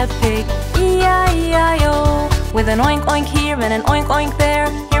had a pig, E-I-E-I-O. With an oink oink here and an oink oink there,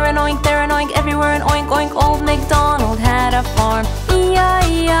 here an oink, there an oink, everywhere an oink oink. Old MacDonald had a farm,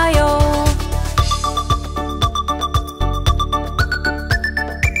 E-I-E-I-O.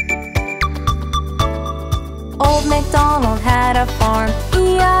 Old MacDonald had a farm,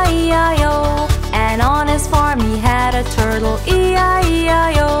 E-I-E-I-O. And on his farm he had a turtle,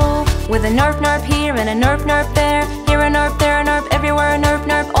 E-I-E-I-O. With a nerp nerp here and a nerp nerp there, here a nerp, there a nerp, everywhere a nerp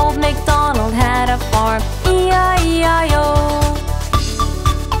nerp. Old MacDonald had a farm, E-I-E-I-O.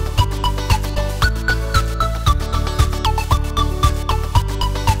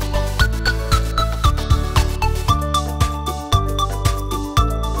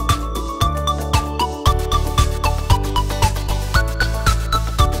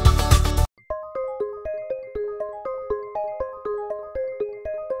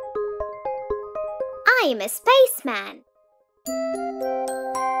 I'm a spaceman.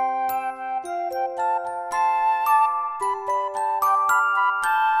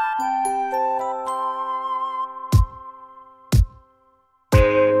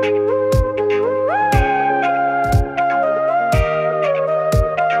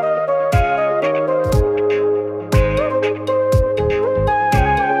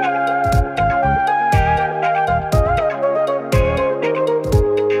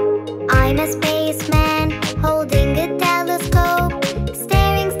 I'm a spaceman holding a telescope,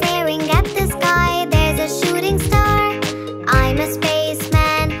 staring, staring at the sky. There's a shooting star. I'm a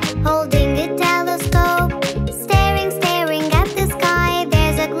spaceman holding a telescope, staring, staring at the sky.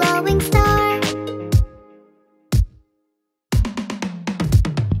 There's a glowing star.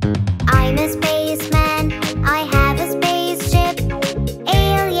 I'm a spaceman. I have a spaceship.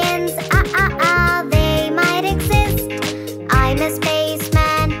 Aliens, they might exist. I'm a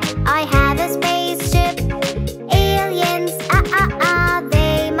spaceman. I have a spaceship. Aliens,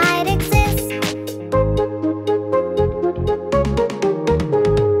 they might exist.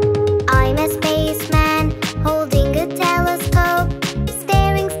 I'm a spaceman holding a telescope,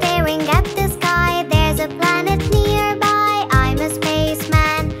 staring, staring at the sky. There's a planet nearby. I'm a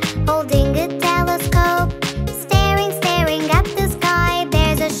spaceman holding a telescope, staring, staring at the sky.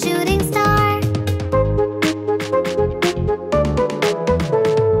 There's a shooting star.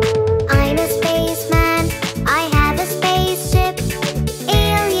 I'm a spaceman. I have a spaceship.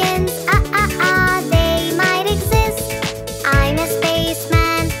 Aliens, they might exist. I'm a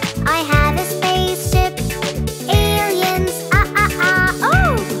spaceman. I have a spaceship. Aliens,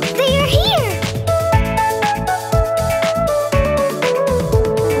 oh, they are here.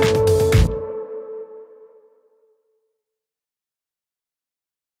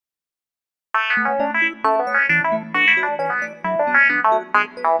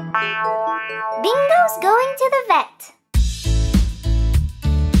 Bingo's going to the vet.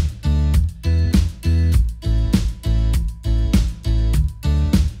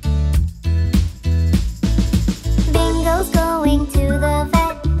 Bingo's going to the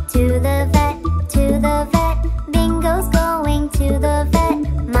vet, to the vet, to the vet. Bingo's going to the vet,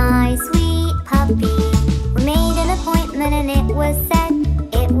 my sweet puppy. We made an appointment and it was set,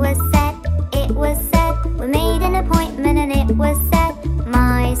 it was set, it was set. We made an appointment and it was set,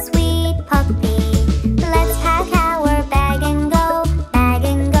 my sweet puppy. Let's pack our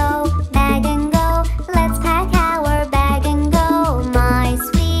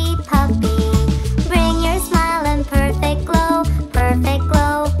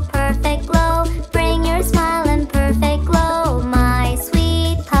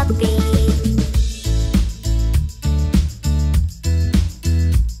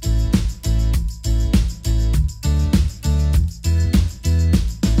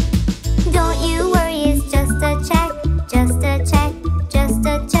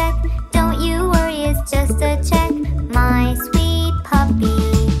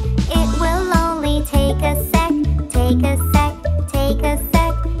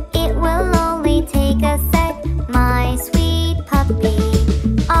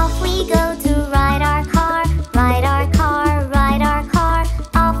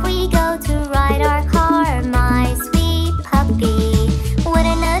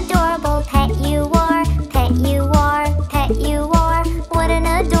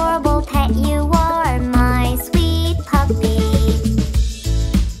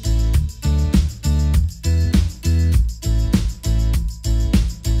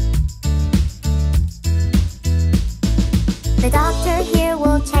here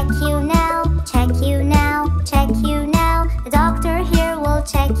will check you now, check you now, check you now. The doctor here will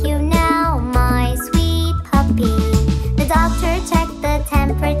check you now, my sweet puppy. The doctor checked the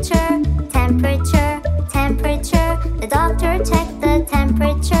temperature, temperature, temperature. The doctor checked the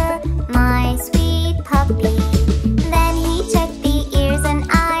temperature, my sweet puppy. Then he checked the ears and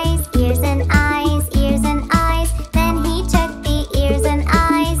eyes, ears and eyes, ears and eyes. Then he checked the ears and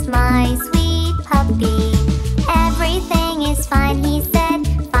eyes, my sweet puppy. Everything is fine, he said,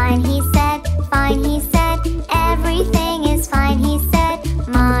 fine, he said, fine, he said. Everything is fine, he said,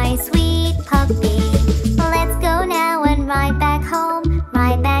 my sweet puppy. Let's go now and ride back home,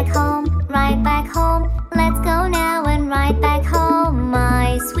 ride back home, ride back home. Let's go now and ride back home,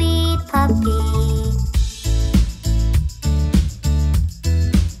 my sweet puppy.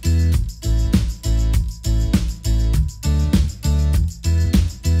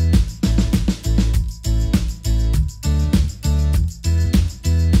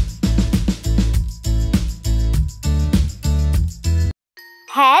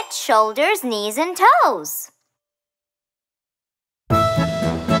 Head, shoulders, knees, and toes.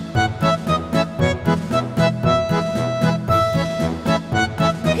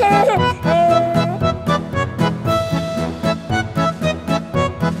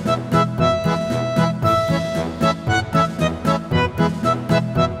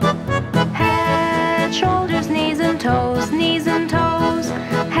 Head, shoulders, knees and toes, knees and toes.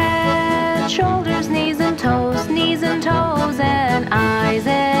 Head, shoulders, knees and toes, knees and toes. And eyes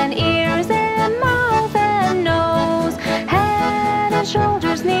and ears and mouth and nose. Head and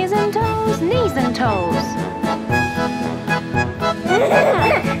shoulders, knees and toes, knees and toes.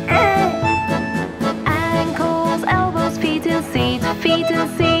 Ankles, elbows, feet and seat, feet and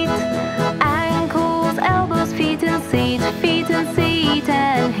seat. Ankles, elbows, feet and seat, feet and seat.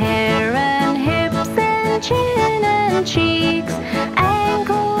 And hair and hips and chin and cheeks.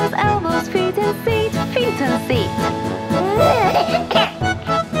 Ankles, elbows, feet and seat, feet and seat.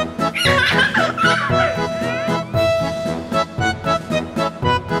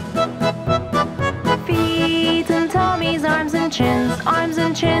 Feet and tummies, arms and chins, arms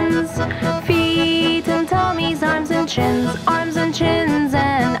and chins. Feet and tummies, arms and chins, arms and chins.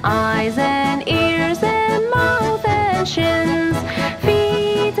 And eyes and ears and mouth and shins.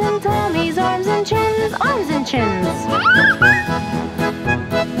 Feet and tummies, arms and chins, arms and chins.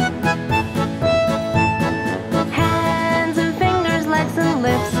 Hands and fingers, legs and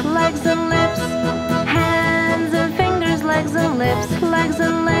lips, legs and lips. Hands and fingers, legs and lips, legs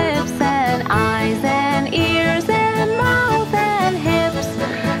and lips. And eyes and ears and mouth and hips.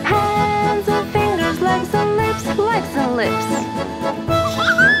 Hands and fingers, legs and lips, legs and lips.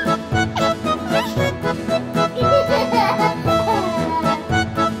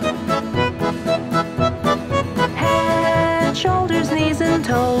 Head, shoulders, knees and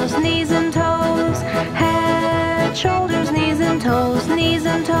toes, knees and toes. Head, shoulders, knees and toes, knees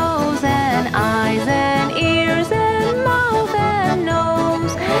and toes. And eyes and ears and mouth and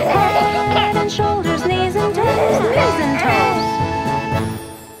nose. Head and shoulders, knees and toes, knees and toes.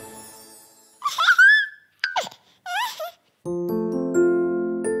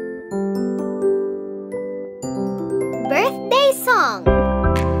 Birthday song.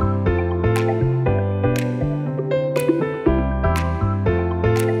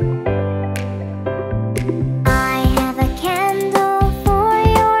 I have a candle for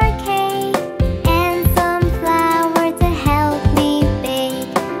your cake.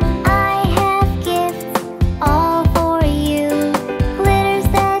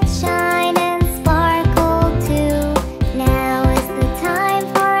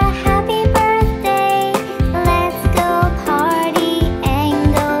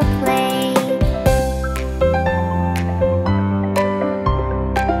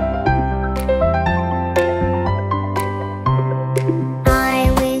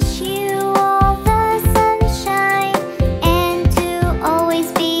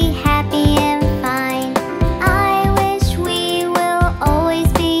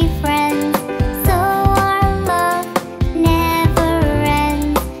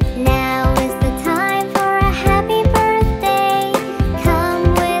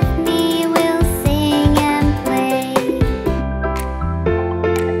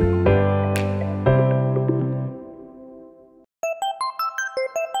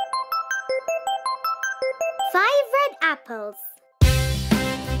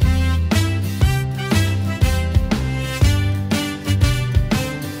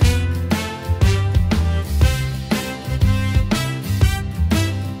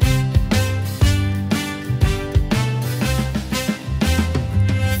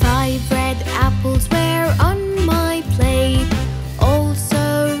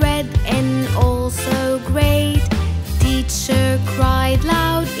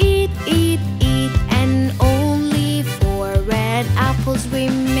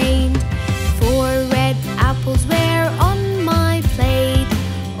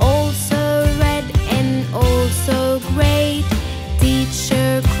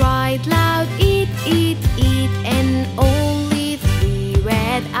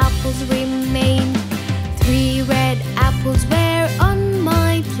 apples were on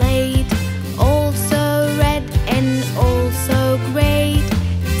my plate, also red and also great.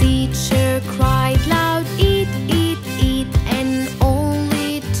 Teacher cried loud, eat, eat, eat, and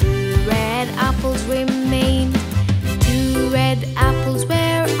only 2 red apples remained. 2 red apples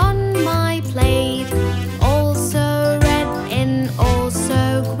were on my plate, also red and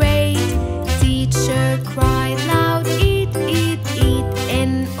also great. Teacher cried loud, eat, eat, eat,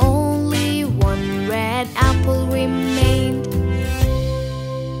 and only 1 red apple remained.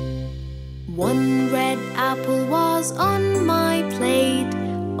 1 red apple was on my plate,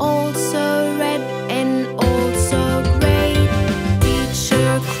 also red and also great.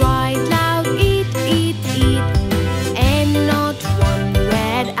 Teacher cried loud, eat, eat, eat, and not 1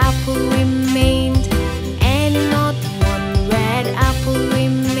 red apple remained. And not 1 red apple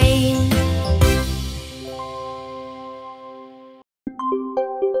remained.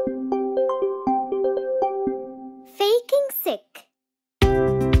 Faking sick.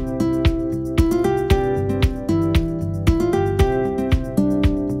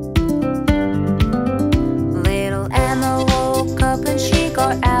 Little Emma woke up and she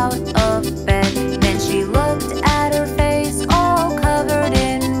got out of bed. Then she looked at her face all covered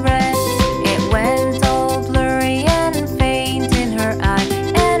in red. It went all blurry and faint in her eye,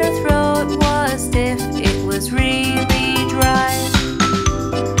 and her throat was stiff, it was really dry.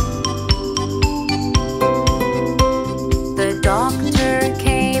 The doctor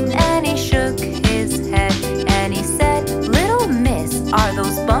came and he shook his head, and he said, "Little miss, are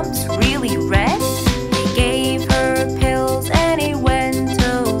those bumps really red?" He gave her pills and he went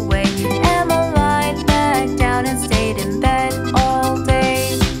away. Emma lied back down and stayed in bed all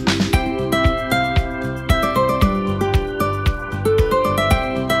day.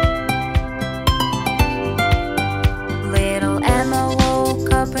 Little Emma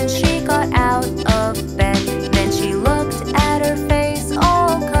woke up and she got out of bed. Then she looked at her face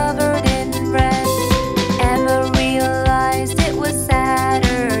all covered in red. Emma realized it was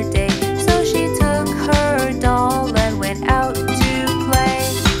Saturday, so she took her doll and went out to play.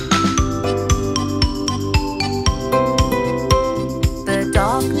 The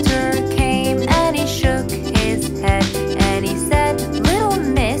doctor came and he shook his head, and he said, "Little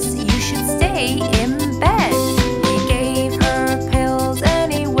miss, you should stay in bed." He gave her pills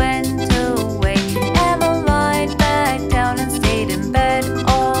and he went away. Emma lied back down and stayed in bed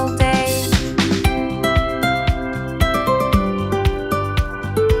all day.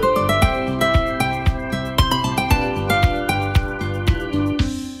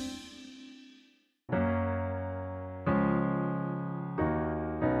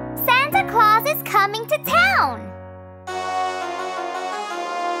 Santa Claus is coming to town.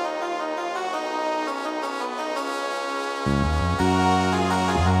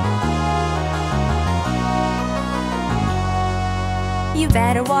 You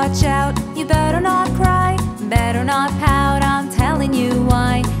better watch out, you better not cry, better not pout, I'm telling you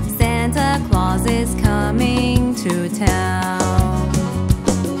why. Santa Claus is coming to town.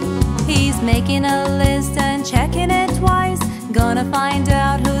 He's making a list and checking it twice, gonna find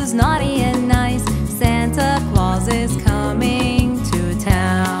out who's naughty and nice. Santa Claus is coming to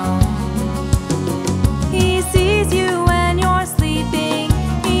town. He sees you when you're sleeping,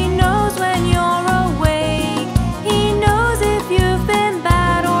 he knows when you're awake. He knows if you've been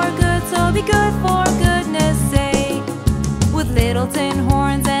bad or good, so be good for goodness sake. With little tin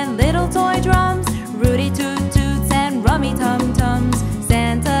horns and little toy drums, Rudy Toot Toots and Rummy Tum Tums,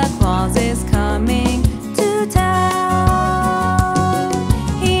 Santa Claus is coming to town.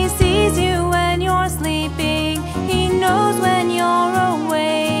 He sees you when you're sleeping, he knows when you're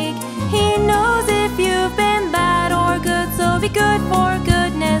awake. He knows if you've been bad or good, so be good for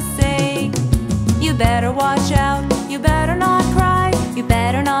goodness sake. You better watch out, you better not cry, you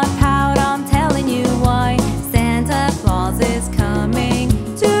better not pout, I'm telling you why. Santa Claus is coming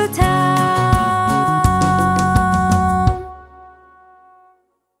to town.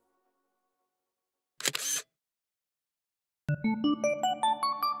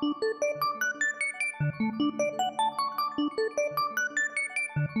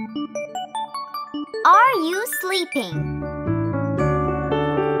 Are you sleeping?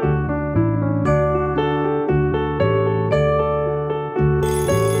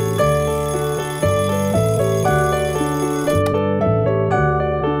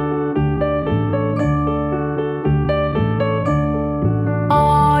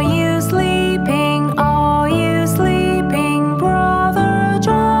 Are you sleeping? Are you sleeping, Brother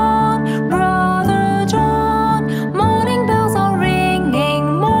John? Brother John, morning bells are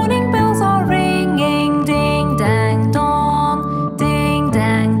ringing, morning bells are ringing, ding dang dong.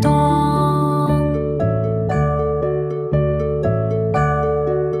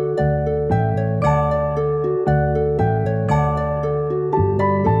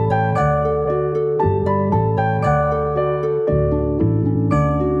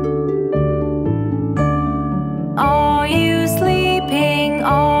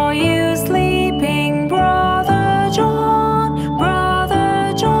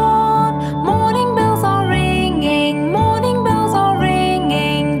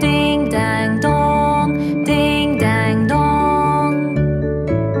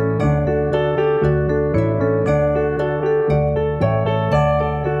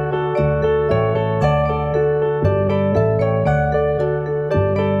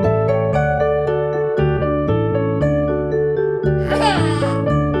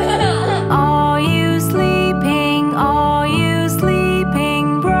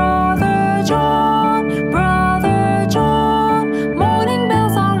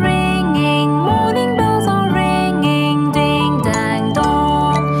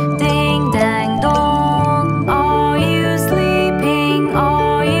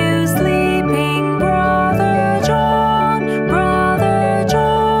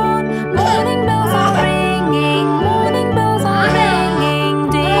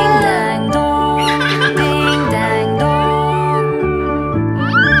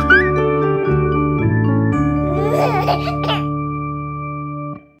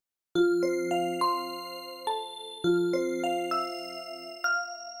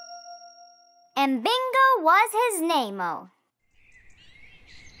 and Bingo was his name-o.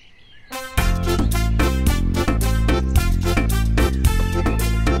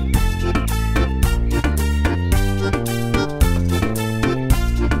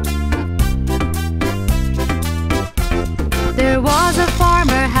 There was a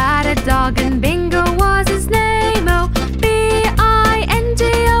farmer had a dog and Bingo was his name-o.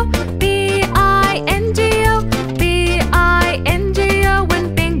 B-I-N-G-O, B-I-N-G-O, B-I-N-G-O,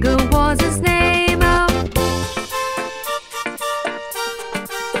 and Bingo was his name-o.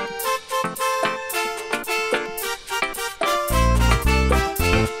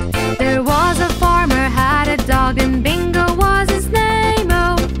 There was a farmer had a dog and Bingo was his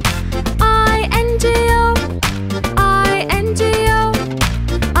name-o. I-N-G-O, I-N-G-O,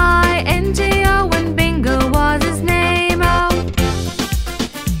 I-N-G-O, and Bingo was his name-o.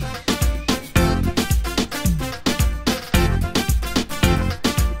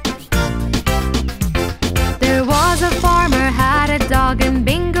 There was a farmer had a dog and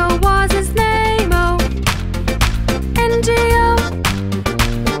Bingo was his name-o. N-G-O,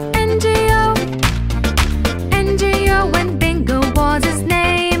 N-G-O, N-G-O, and Bingo was his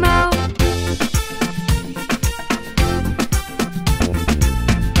name-o.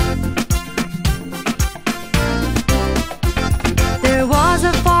 There was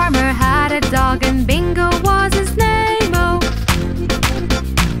a farmer had a dog and Bingo was his name-o.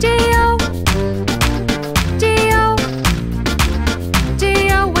 G-O, G-O,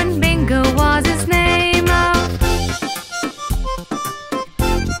 G-O, and Bingo was his name-o.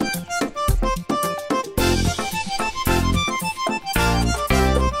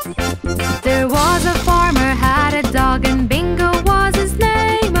 There was a farmer had a dog and Bingo was his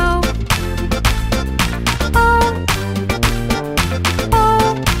name-o. Oh,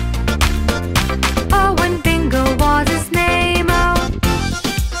 oh, oh, and Bingo was his name-o.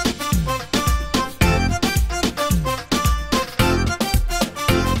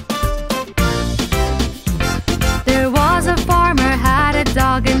 There was a farmer had a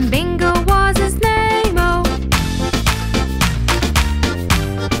dog and Bingo was his name-o.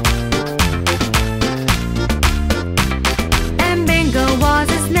 And Bingo was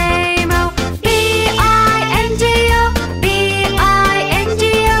his name-o. B-I-N-G-O,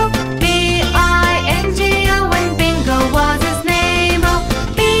 B-I-N-G-O, B-I-N-G-O, and Bingo was his name-o.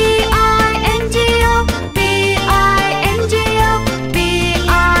 B-I-N-G-O, B-I-N-G-O,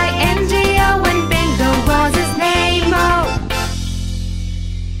 B-I-N-G-O, and Bingo was his name-o.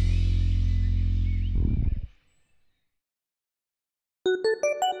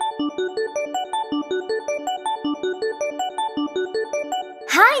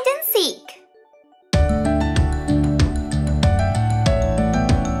 Hide and seek.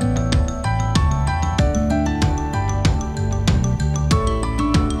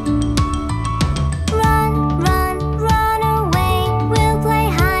 Run, run, run away. We'll play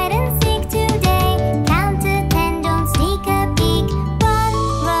hide and seek today. Count to 10, don't sneak a peek. Run,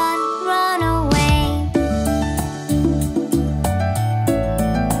 run, run away.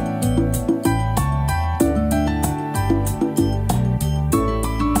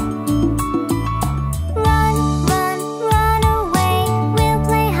 Run, run, run away. We'll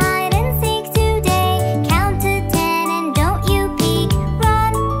play hide and seek today. Count to 10 and don't you peek.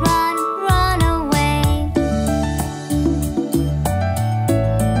 Run, run, run away.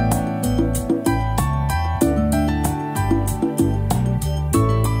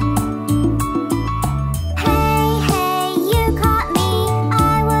 Hey, hey, you caught me.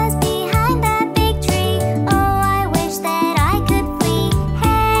 I was behind that big tree. Oh, I wish that I could flee.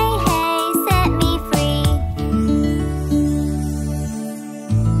 Hey, hey, set me free.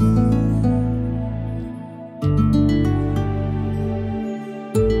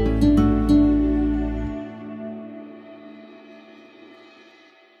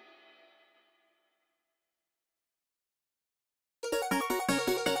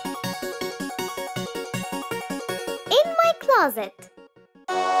 In my closet.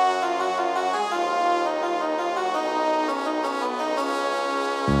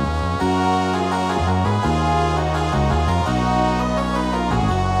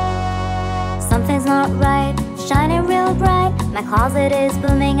 Something's not right, shining real bright. My closet is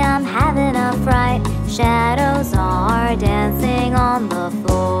booming, I'm having a fright. Shadows are dancing on the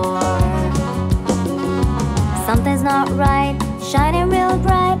floor. Something's not right, shining real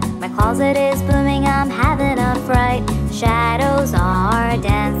bright. My closet is booming, I'm having a fright. Shadows are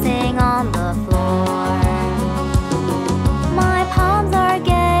dancing on the floor. My palms are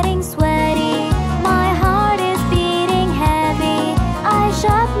getting sweaty. My heart is beating heavy. I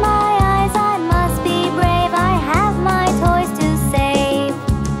shut my eyes, I must be brave. I have my toys to save.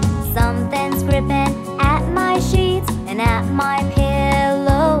 Something's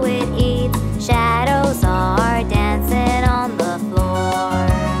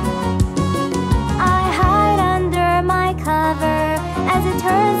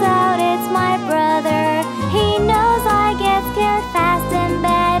turns out it's my brother. He knows I get scared fast in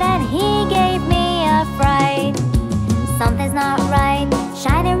bed, and he gave me a fright. Something's not right,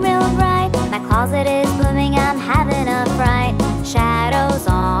 shining real bright. My closet is blooming, I'm having a fright. Shadows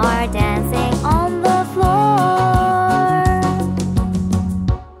are dancing on the floor.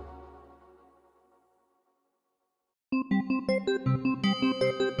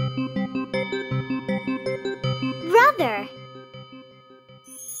 Brother.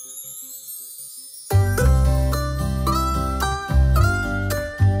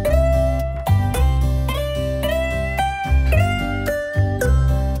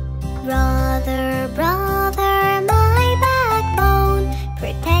 Brother, brother, my backbone,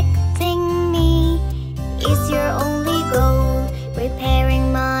 protecting me is your only goal.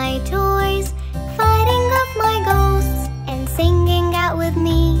 Repairing my toys, fighting off my ghosts, and singing out with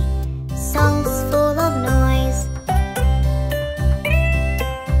me songs full of noise.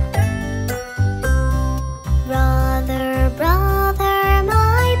 Brother, brother,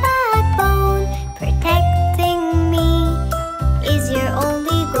 my backbone, protecting me is your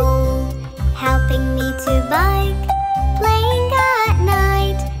only goal. Helping me to bike, playing at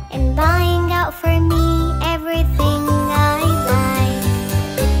night, and buying out for me everything I like.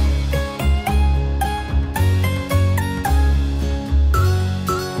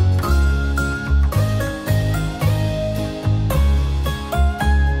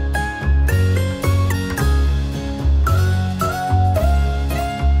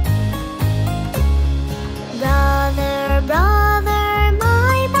 Brother, brother,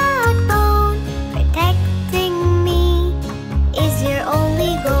 my backbone, protecting me is your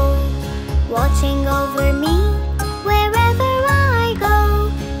only goal. Watching over me wherever I go,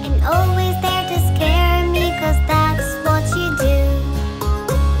 and always there to scare me, 'cause that's what you do.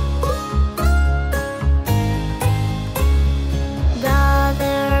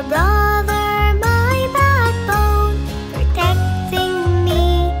 Brother, brother, my backbone, protecting me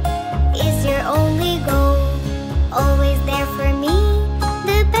is your only goal. Always there for me,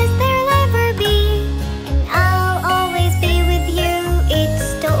 the best there'll ever be, and I'll always be with you, it's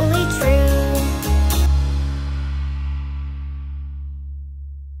totally true.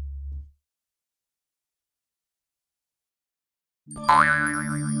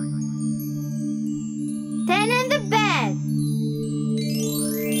 Ten in the bed.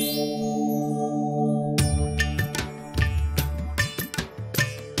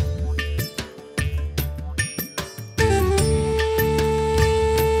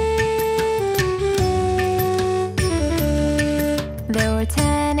 There were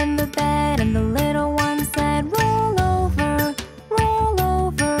 10 in the bed, and the little one said, roll over, roll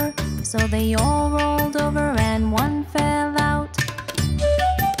over. So they all rolled over, and one fell out.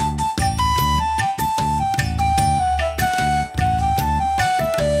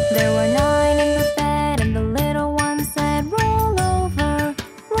 There were 9 in the bed, and the little one said, roll over,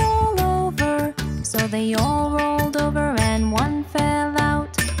 roll over. So they all rolled over, and one fell out.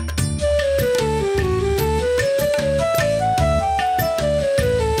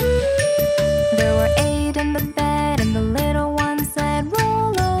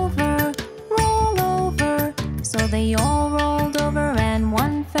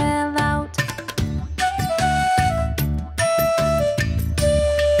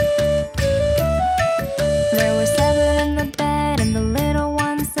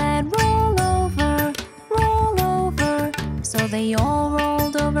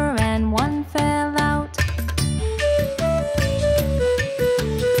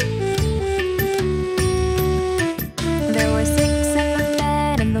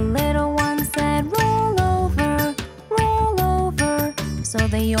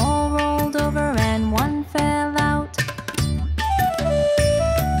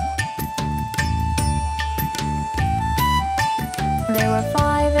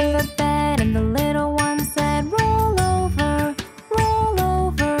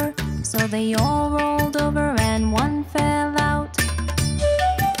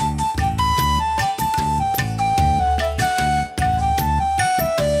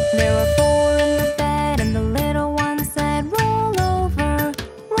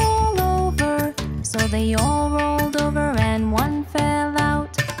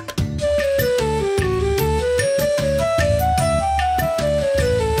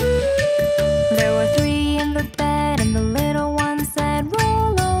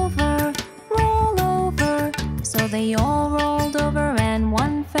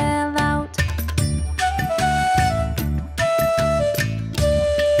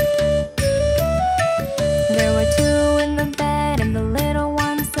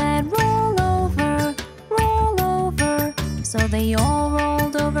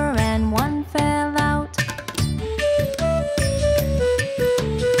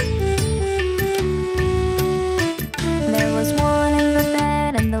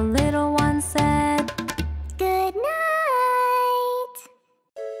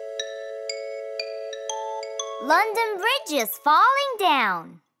 London Bridge is falling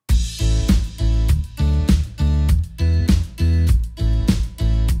down.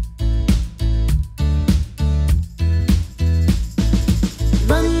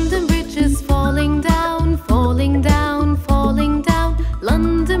 London Bridge is falling down, falling down, falling down.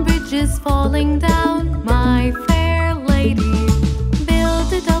 London Bridge is falling down, my fair lady.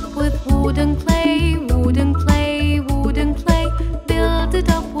 Build it up with wood and clay, wood and clay, wood and clay. Build it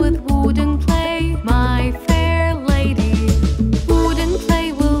up with wood and clay, my fair lady. Wood and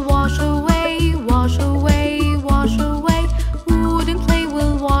clay will wash away, wash away, wash away. Wood and clay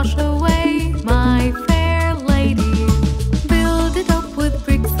will wash away, my fair lady. Build it up with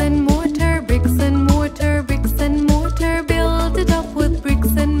bricks and mortar, bricks and mortar, bricks and mortar. Build it up with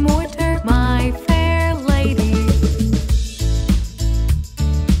bricks and mortar, my fair lady.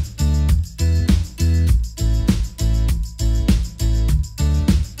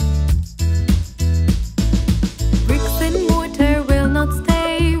 Bricks and mortar will not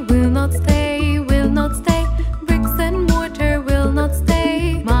stay, will not stay, will not stay. Bricks and mortar will not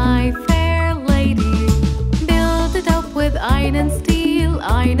stay, my fair lady. Build it up with iron and steel,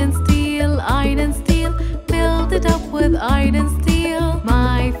 iron and steel, iron and steel. Build it up with iron and steel,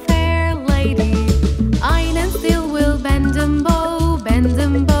 my fair lady. Iron and steel will bend and bow, bend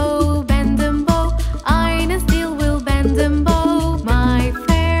and bow, bend and bow. Iron and steel will bend and bow, my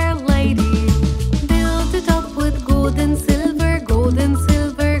fair lady. Build it up with gold and silver, gold and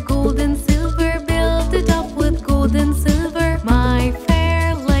silver, gold and silver. Build it up with gold and silver, my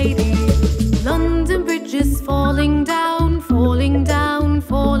fair lady. London Bridge is falling down, falling down,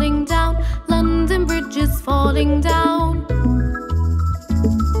 falling down. London Bridge is falling down.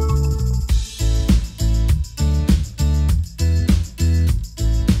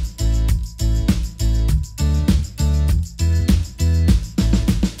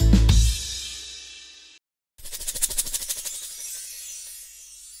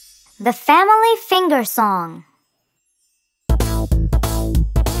 The Family Finger Song.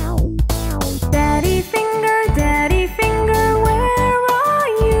 Daddy finger, where are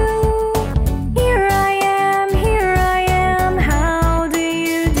you? Here I am, how do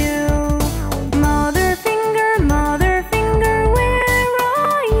you do? Mother finger, where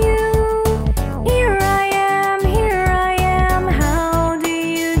are you? Here I am, how do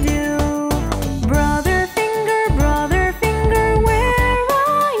you do? Brother finger, where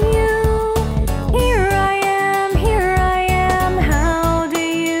are you? Here I am, how do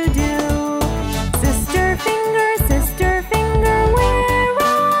you do? Sister finger, where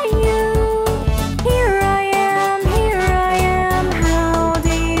are you? Here I am, how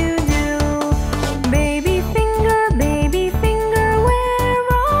do you do? Baby finger, where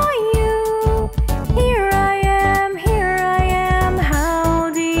are you? Here I am, how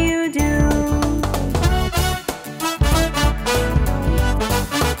do you do?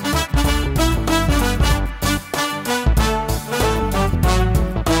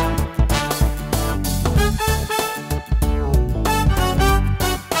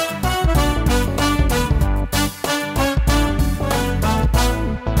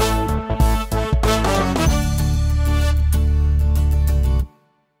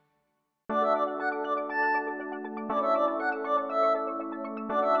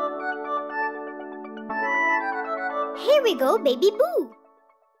 Here we go, Baby Boo.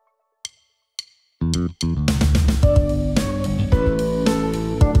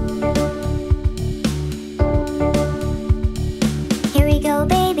 Here we go,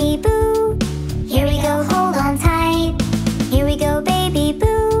 Baby Boo. Here we go, hold on tight. Here we go, Baby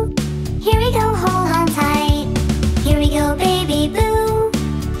Boo. Here we go, hold on tight. Here we go, Baby Boo.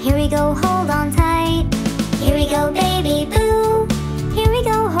 Here we go, hold on tight. Here we go, Baby Boo. Here we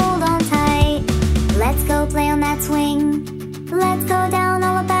go, hold on tight. Let's go play on that swing. Let's go down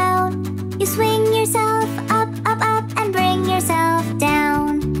all about. You swing yourself up, up, up, and bring yourself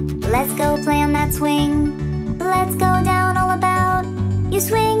down. Let's go play on that swing. Let's go down all about. You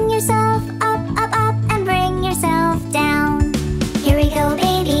swing yourself up, up, up, and bring yourself down. Here we go,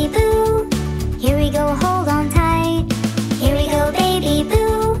 Baby Boo. Here we go, hold on tight. Here we go, Baby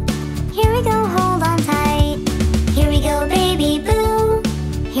Boo. Here we go, hold on tight. Here we go, Baby Boo.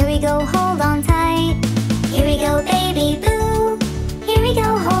 Here we go, hold on tight. Here we go, Baby Boo. Here we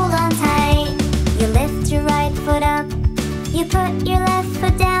go, hold on tight. You lift your right foot up. You put your left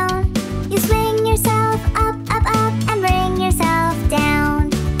foot down. You swing yourself up, up, up, and bring yourself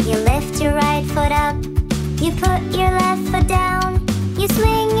down. You lift your right foot up. You put your left foot down. You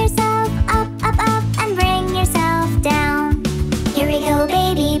swing yourself up, up, up, and bring yourself down. Here we go,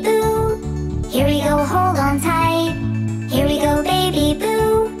 Baby Boo. Here we go, hold on tight. Here we go, Baby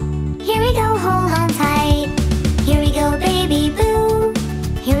Boo. Here we go, hold on tight.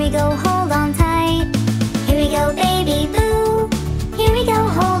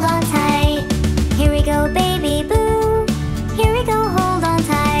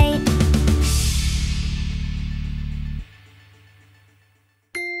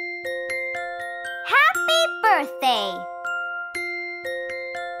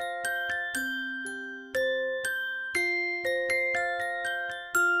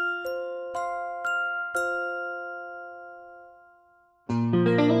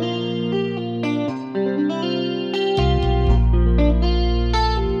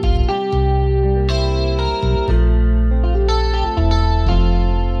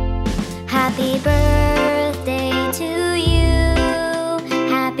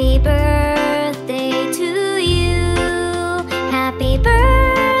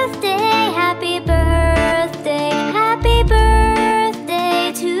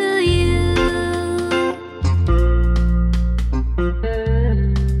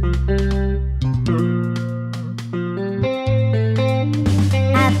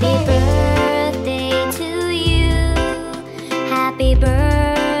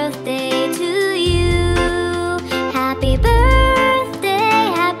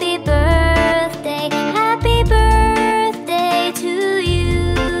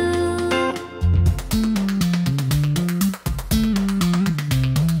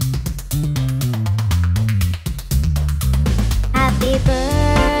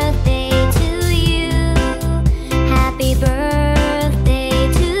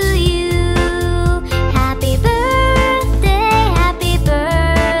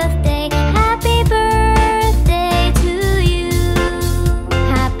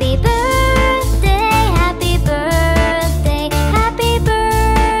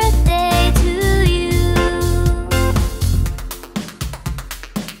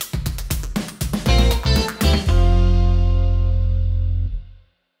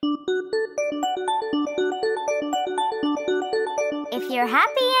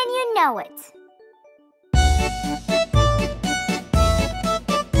 know it.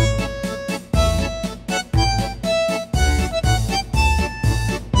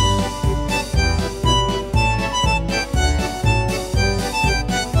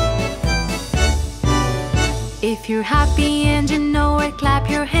 If you're happy and you know it, clap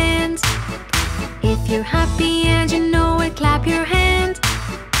your hands. If you're happy and you know it, clap your hands.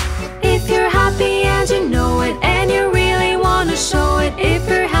 If you're happy and you know it, and you really want to show it. If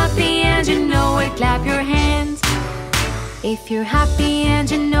you're happy and you know it, clap your hands. If you're happy and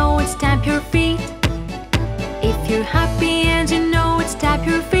you know it, stamp your feet. If you're happy and you know it, tap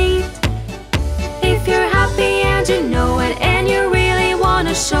your feet. If you're happy and you know it, and you really want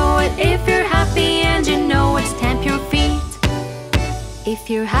to show it. If you're happy and you know it, stamp your feet. If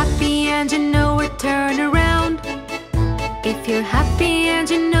you're happy and you know it, turn around. If you're happy and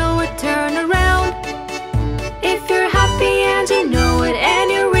you know it, turn around. If you're happy and you know it,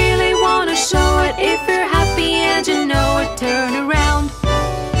 and you really want to show it. If you're happy and you know it, turn around.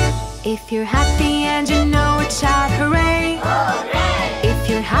 If you're happy and you know it, shout hooray! Hooray! If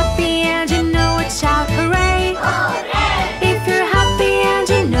you're happy and you know it, shout hooray! Hooray! If you're happy and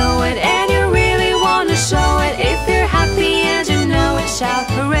you know it, and you really want to show it. If you're happy and you know it, shout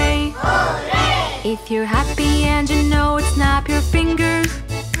hooray! Hooray! If you're happy and you know it, snap your fingers.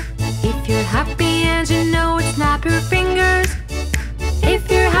 If you're happy and you know it, snap your fingers. If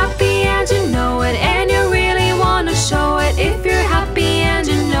you're happy and you know it, and you really want to show it. If you're happy and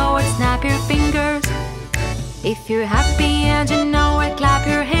you know it, snap your fingers. If you're happy and you know it, clap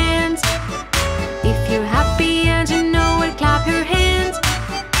your hands. If you're happy and you know it, clap your hands.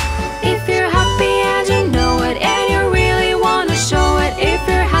 If you're happy and you know it, and you really want to show it. If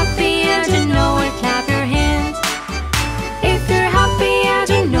you're happy and you know it, clap your hands. If you're happy and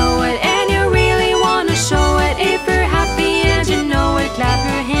you know it, and you really want to show it. If you're happy and you know it, clap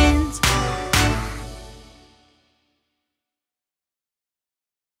your hands.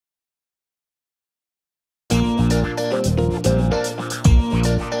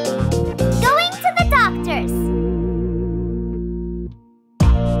 Going to the doctor's.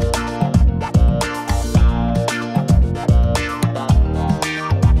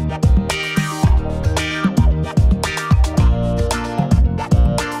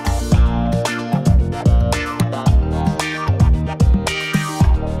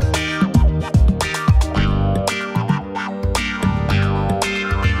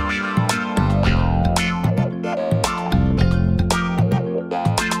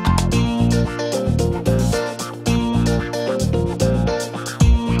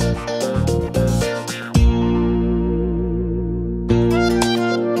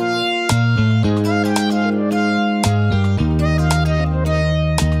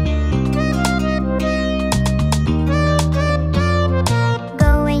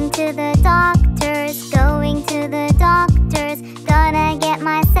 Going to the doctor's, going to the doctor's. Gonna get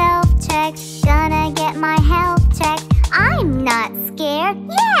myself checked, gonna get my health checked. I'm not scared,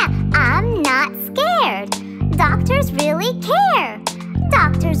 yeah, I'm not scared. Doctors really care,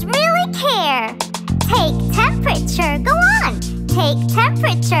 doctors really care. Take temperature, go on, take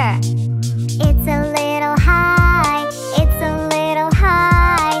temperature. It's a little high, it's a little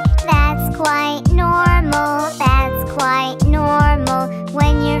high. That's quite normal, that's quite normal.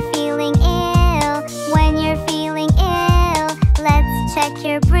 When you're feeling ill, when you're feeling ill. Let's check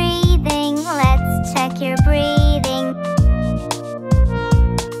your breathing, let's check your breathing.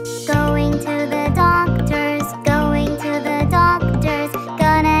 Going to the doctor's, going to the doctor's.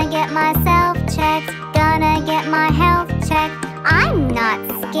 Gonna get myself checked, gonna get my health checked. I'm not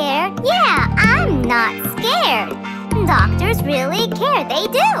scared, yeah, I'm not scared. Doctors really care, they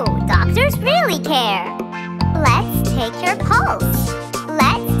do, doctors really care. Let's take your pulse,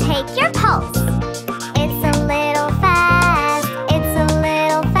 let's take your pulse. It's a little fast, it's a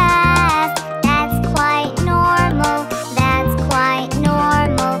little fast. That's quite normal, that's quite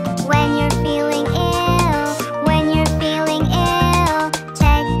normal. When you're feeling ill, when you're feeling ill.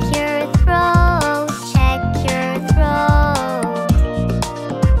 Check your throat, check your throat.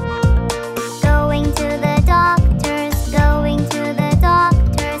 Going to the doctor's, going to the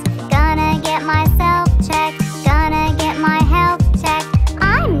doctor's. Gonna get myself checked, gonna get my health checked.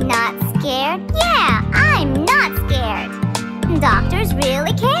 I'm not scared, yeah, I'm not scared. Doctors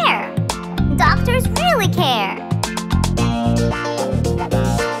really care, doctors really care.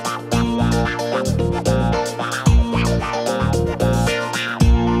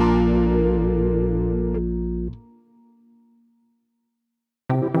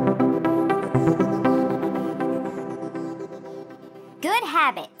 Good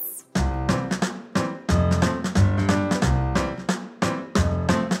habits.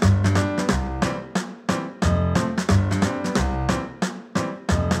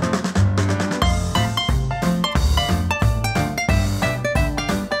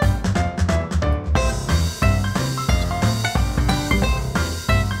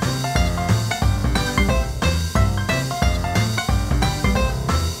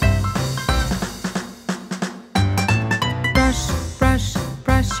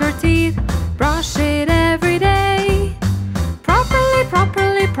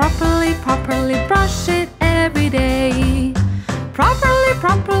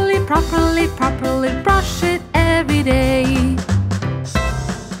 properly, properly brush it every day.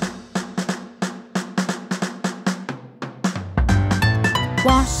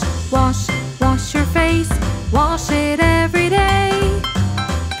 Wash, wash, wash your face, wash it every day.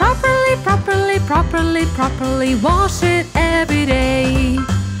 Properly, properly, properly, properly wash it every day.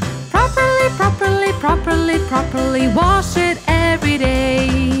 Properly, properly, properly, properly wash it every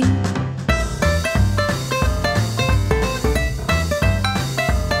day.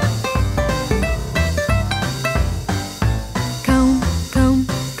 Comb, comb,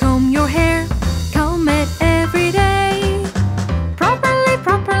 comb your hair, comb it every day. Properly,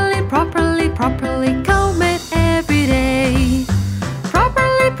 properly, properly, properly comb it every day.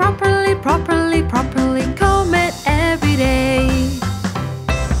 Properly, properly, properly, properly comb it every day.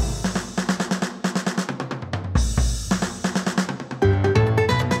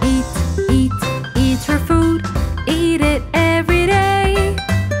 Eat your food, eat it every day.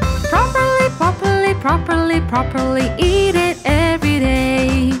 Properly, properly, properly, properly eat it every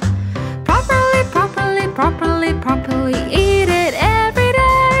day. Properly, properly, properly, properly eat it every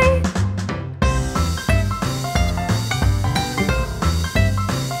day.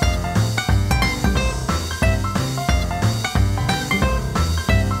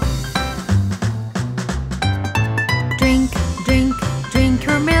 Drink, drink, drink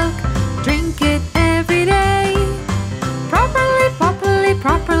your milk, drink it every day. Properly, properly,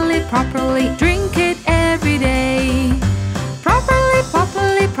 properly, properly drink it every day. Properly,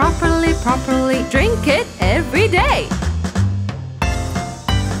 properly, properly, properly drink it every day.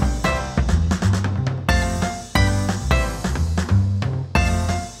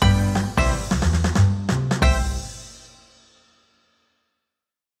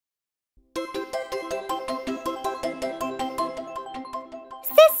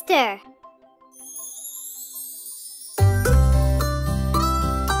 Sister.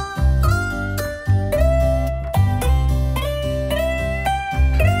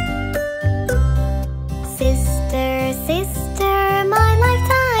 Sister, sister, my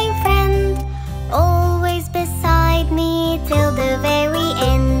lifetime friend, always beside me till the very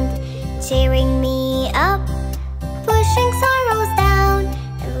end, cheering me up, pushing sorrows down,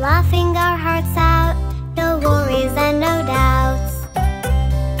 and laughing our hearts out, no worries and no doubts.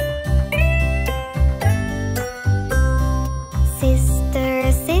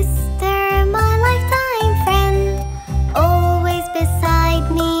 Sister, sister, my lifetime friend, always beside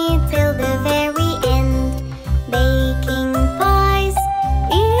me till the very end, baking pies,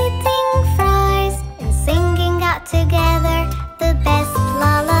 eating fries, and singing out together the best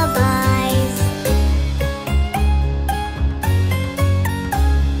lullabies.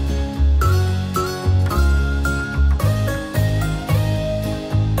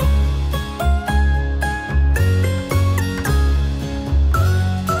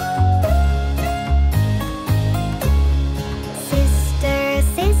 Sister,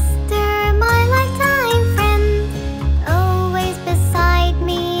 sister, my lifetime friend, always beside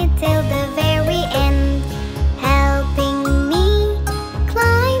me till the very end, helping me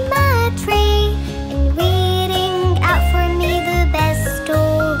climb a tree and reading out for me the best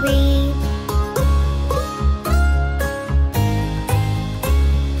story.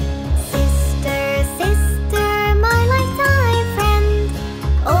 Sister, sister, my lifetime friend,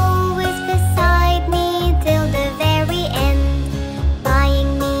 always beside me till the very end,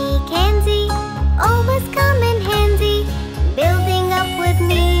 buying me candy, always come in handy, building up with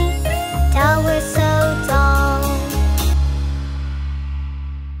me, tower so tall.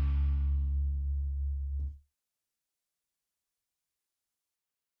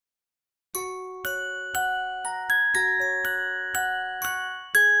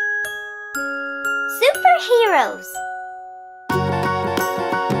 Superheroes.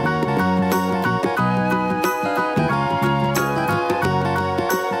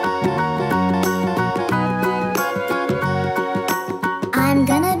 I'm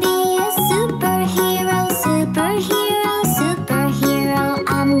gonna be a superhero, superhero, superhero.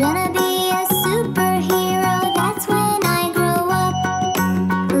 I'm gonna be a superhero, that's when I grow up.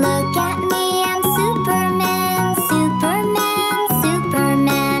 Look at me, I'm Superman, Superman,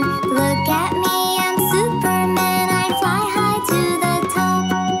 Superman. Look at me, I'm Superman, I'm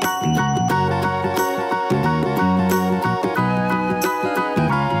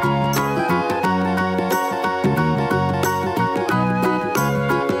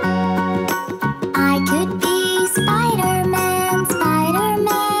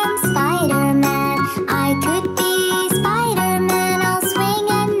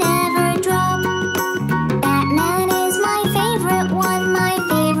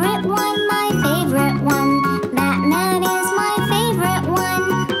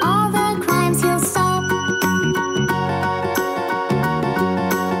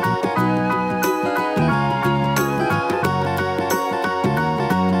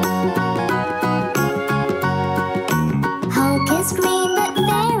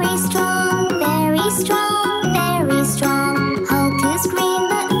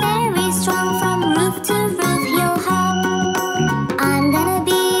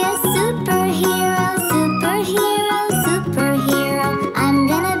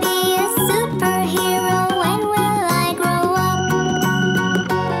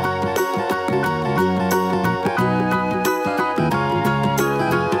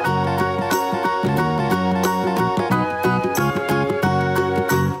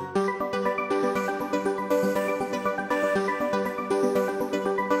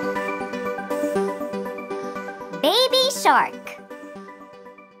shark.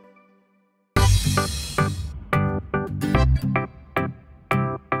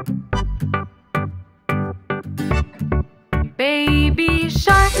 Baby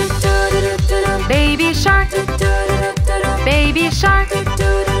shark, baby shark, baby shark,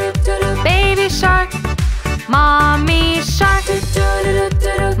 baby shark, mommy shark,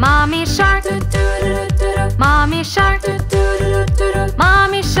 mommy shark, mommy shark,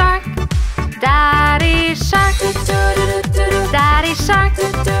 mommy shark, daddy shark, daddy shark,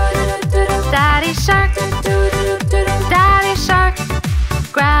 daddy shark, daddy shark,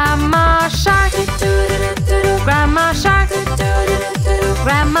 grandma shark, grandma shark,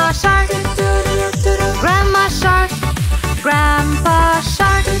 grandma shark, grandma shark, grandpa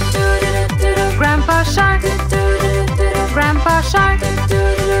shark, grandpa shark, grandpa shark,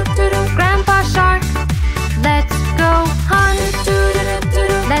 grandpa shark. Let's go hunt,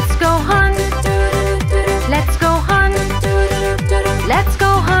 let's go hunt, let's go hunt, let's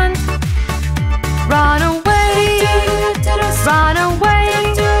go hunt. Run away, run away,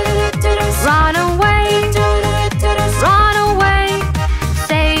 run away, run away.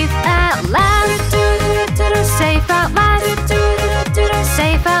 Safe at last, safe at last,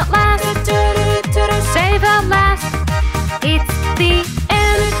 safe at last, safe at last. It's the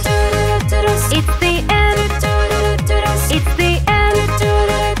end, it's the end, it's the end, it's the end, it's the end, it's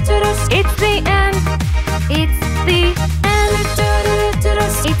the end,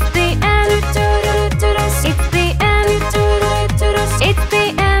 it's the end, it's the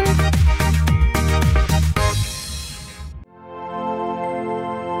end.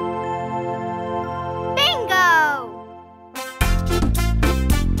 Bingo!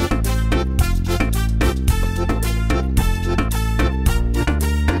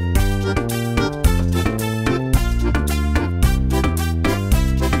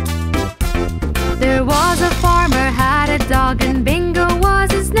 There was a farmer, had a dog, and Bingo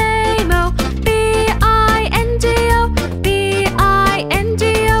was his name. Oh, B-I-N-G-O,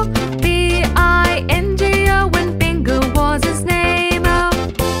 B-I-N-G-O, B-I-N-G-O, when Bingo was his name. Oh.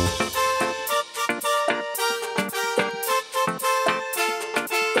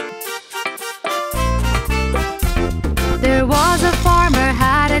 There was a farmer,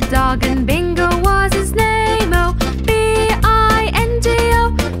 had a dog, and Bingo was his name. Oh,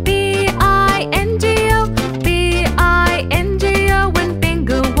 B-I-N-G-O, B-I-N-G-O, B-I-N-G-O, when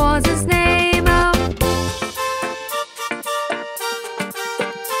Bingo was his name. Oh.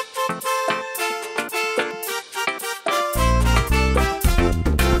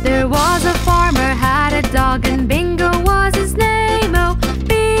 There was a farmer, had a dog, and Bingo was his name. Oh,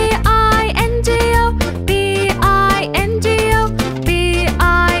 B-I-N-G-O, B-I-N-G-O,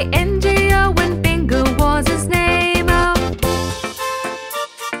 B-I-N-G-O,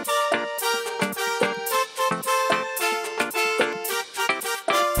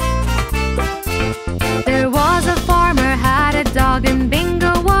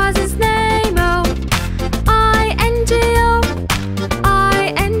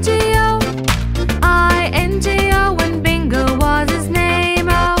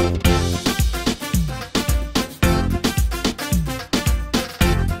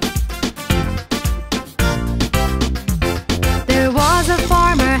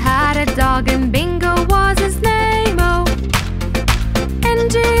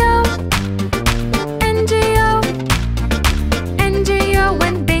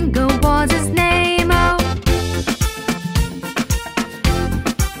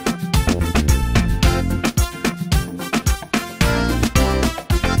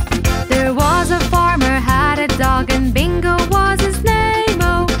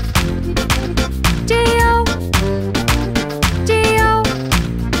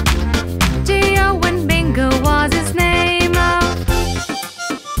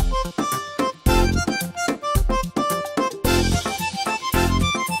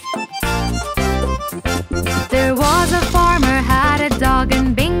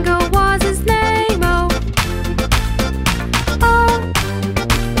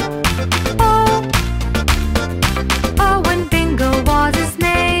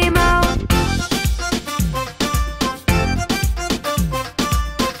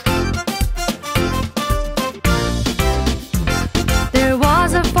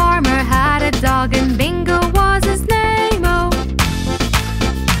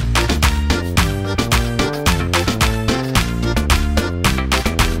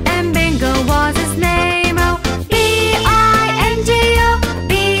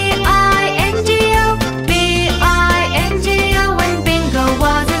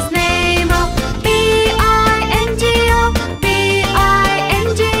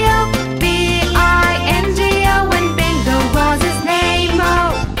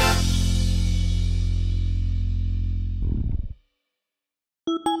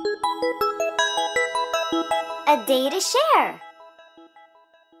 a day to share.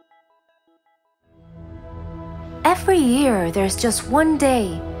 Every year, there's just one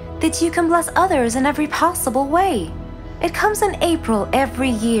day that you can bless others in every possible way. It comes in April every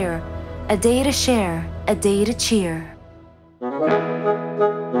year, a day to share, a day to cheer.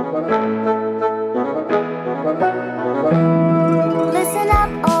 Listen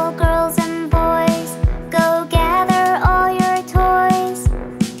up, all girls and boys. Go gather all your toys.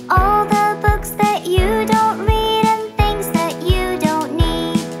 All the books that you don't read and things that you don't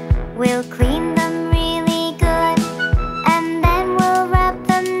need. We'll clean them really good and then we'll wrap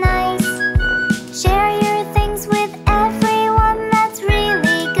them nice. Share your things with everyone, that's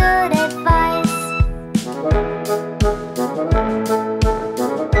really good advice.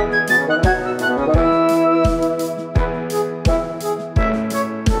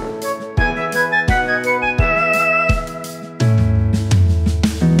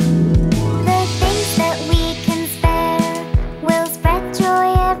 The things that we can spare will spread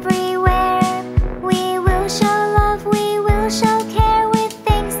joy everywhere. We will show love, we will show care with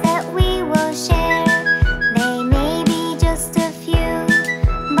things that we will share. They may be just a few,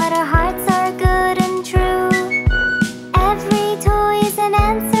 but our hearts are good and true. Every toy is an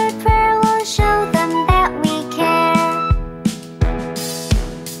answered prayer, we'll show them that we care.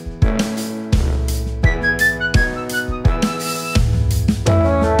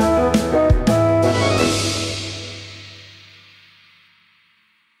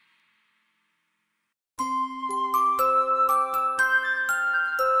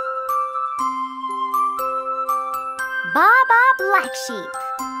 Baba Black Sheep.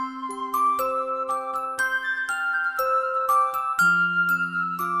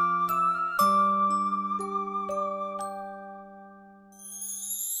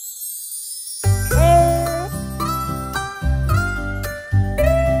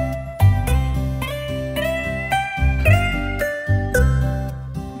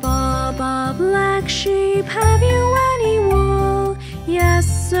 Baba Black Sheep, have you any wool? Yes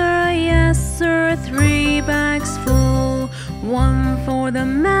sir, 3 bags full. 1 for the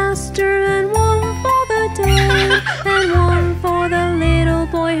master and 1 for the dame, and 1 for the little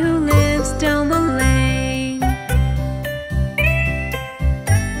boy who lives down the lane.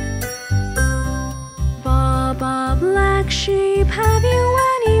 Baba Black Sheep, have you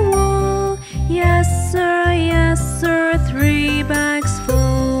any wool? Yes sir, 3 bags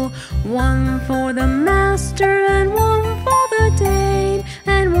full. 1 for the master and 1 for the dame,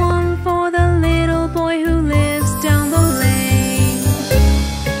 and 1 for the little boy who lives down the lane.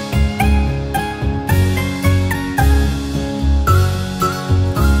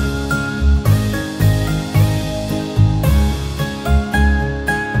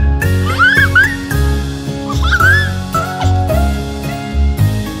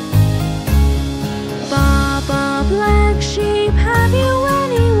 Baba Black Sheep, have you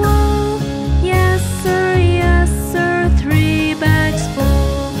any wool? Yes sir, 3 bags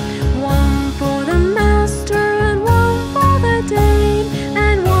full. 1 for the master and 1 for the dame,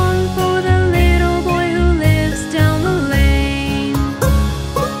 and 1 for the little boy who lives down the lane.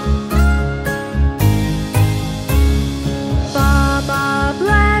 Baba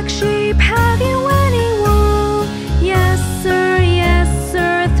Black Sheep, have you any wool? Yes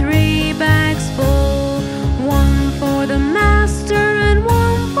sir, 3 bags full. 1 for the master and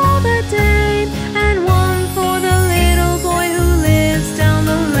 1 for the dame, and 1 for the little boy who lives down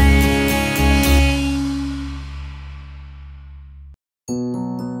the lane.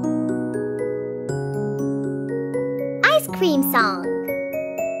 Ice cream song.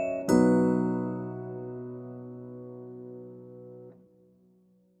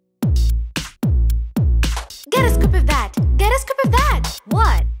 Get a scoop of that! Get a scoop of that!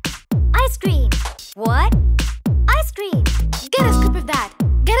 What? Ice cream. What? Ice cream. Get a scoop of that!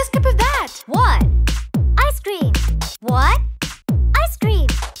 Get a scoop of that! What? Ice cream. What? Ice cream.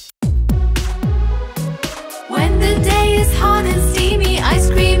 When the day is hot and steamy, ice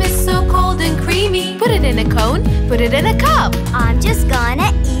cream is so cold and creamy. Put it in a cone, put it in a cup. I'm just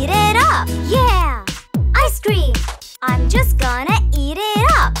gonna eat it up. Yeah. Ice cream. I'm just gonna eat it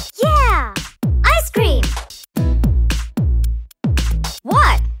up. Yeah. Ice cream.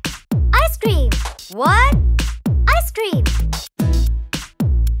 What? Ice cream. What? Ice cream.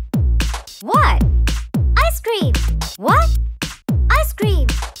 What? Ice cream. What? Ice cream.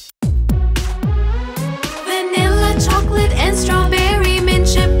 Vanilla, chocolate, and strawberry, mint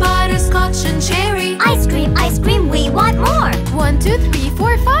chip, butterscotch, and cherry. Ice cream, we want more. 1, 2, 3,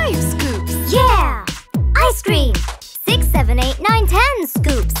 4, 5 scoops. Yeah. Ice cream. 6, 7, 8, 9, 10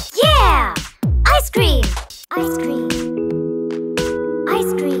 scoops. Yeah. Ice cream. Ice cream.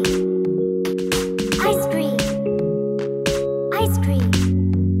 Ice cream. Ice cream.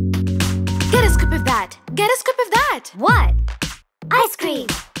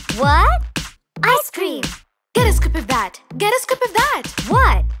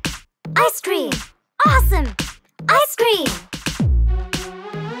 Awesome! Ice cream!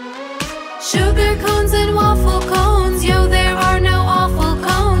 Sugar cones and waffle cones. Yo, there are no awful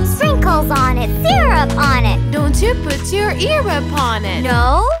cones. Sprinkles on it, syrup on it. Don't you put your ear upon it.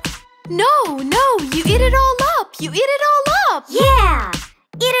 No? No, you eat it all up. You eat it all up. Yeah!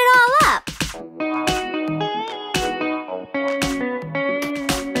 Eat it all up!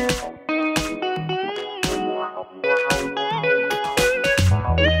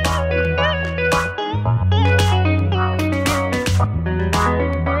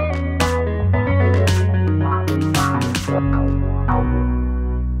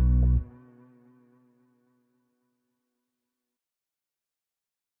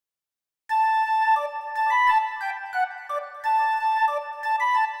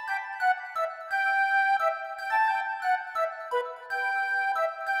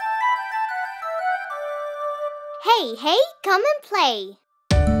 Hey, come and play.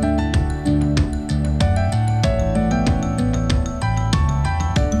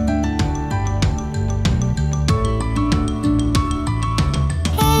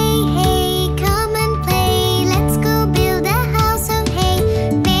 Hey, come and play. Let's go build a house of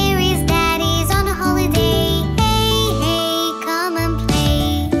hay. Mary's daddy's on a holiday. Hey, come and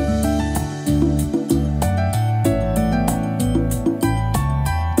play.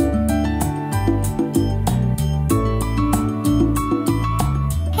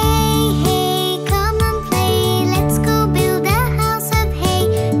 Hey, come and play. Let's go build a house of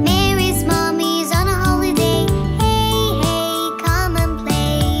hay. Mary's mommy's on a holiday. Hey, come and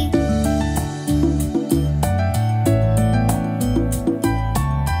play.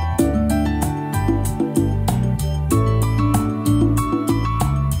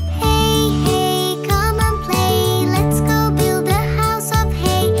 Hey, come and play. Let's go build a house of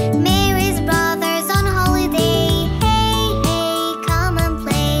hay. Mary's brother's on a holiday. Hey, come and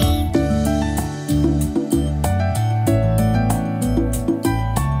play.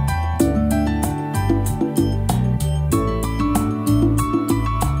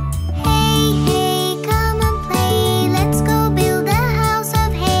 Hey, come and play. Let's go build a house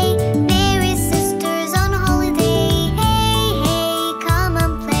of hay. Mary's sister's on a holiday. Hey, come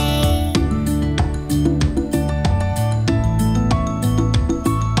and play.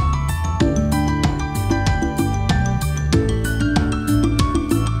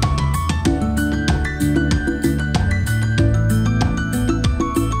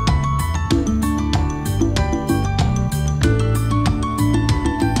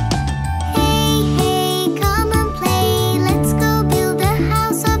 Hey, come and play. Let's go build a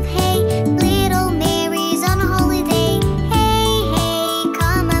house of hay. Little Mary's on a holiday. Hey,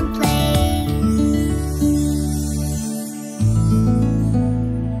 come and play.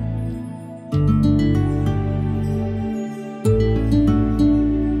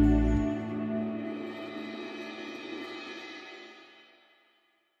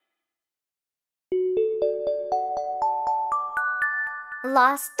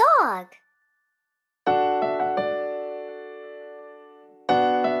 Lost dog.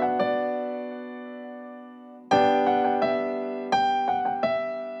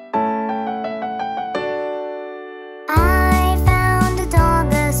 I found a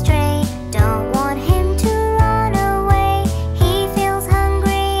dog astray. Don't want him to run away. He feels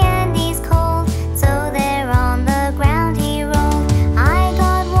hungry and he's cold, so there on the ground he rolled. I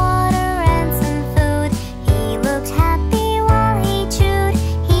got water and some food. He looked happy while he chewed.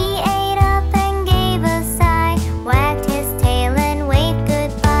 He ate up and gave a sigh, wagged his tail and waved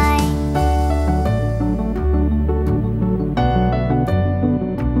goodbye.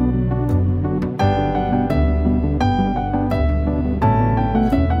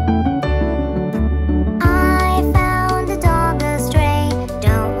 I found a dog astray.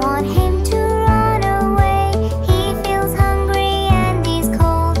 Don't want him to run away. He feels hungry and he's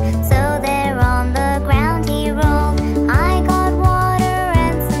cold, so there on the ground he rolled. I got water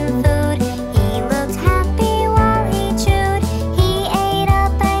and some food. He looked happy while he chewed. He ate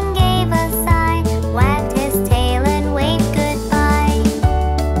up and gave a sigh, wagged his tail and waved goodbye.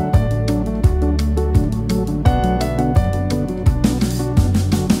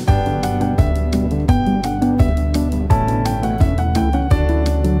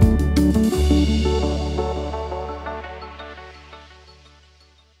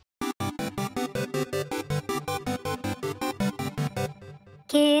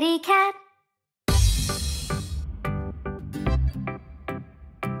 Kitty cat.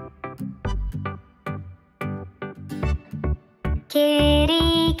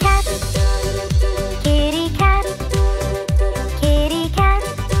 Kitty cat. Kitty cat. Kitty cat.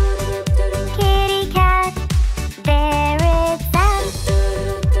 Kitty cat. There it's at,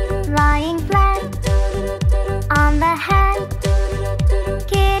 lying flat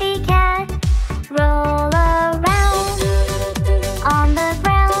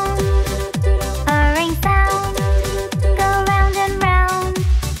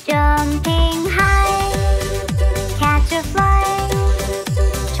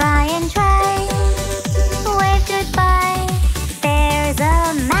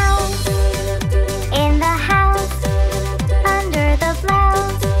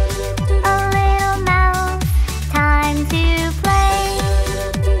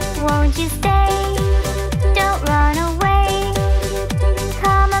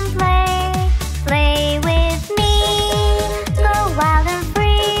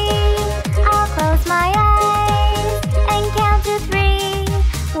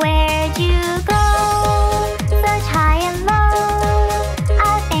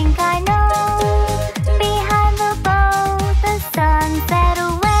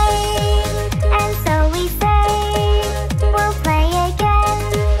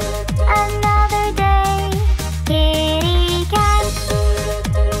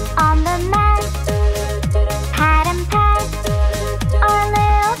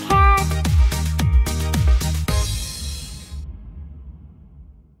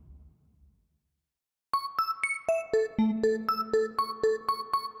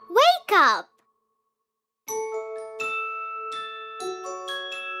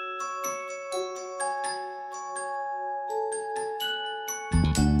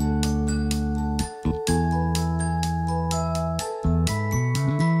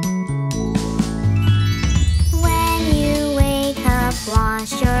When you wake up,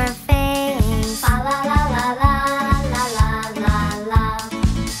 wash your face. La la la la la la la la la.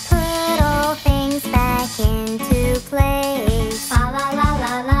 Put all things back into place. La la la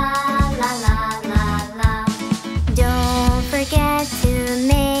la la la la la la. Don't forget to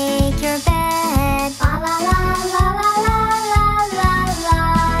make your bed. La la la la la la la la.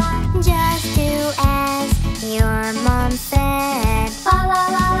 Just do as your mom said. La la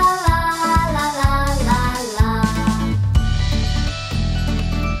la la la la la la la.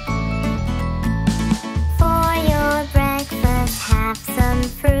 For your breakfast, have some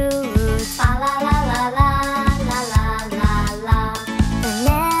fruit. La la la la la la la la la.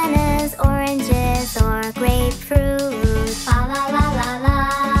 Bananas, oranges, or grapefruit. La la la la la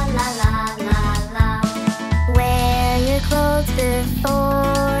la la la la. Wear your clothes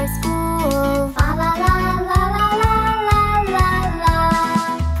before school. La la la la la la la la.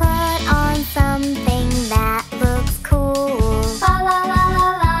 Put on something that looks cool. La la la la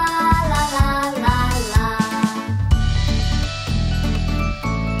la la la la.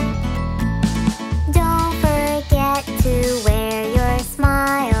 Don't forget to wear your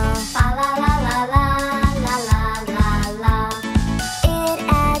smile. La la la la la la la la la. It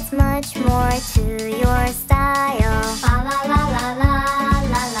adds much more to your style. La la la la la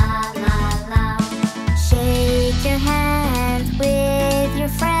la la la la. Shake your hands with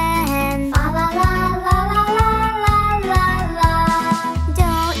your friends. La la la la la la la la.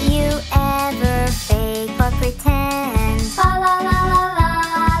 Don't you ever fake or pretend. La la la la la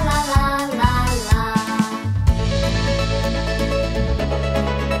la la la la.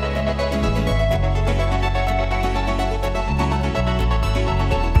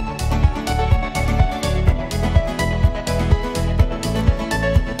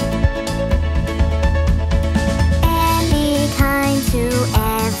 And be kind to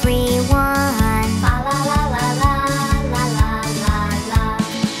everyone. La la la la la la la la la.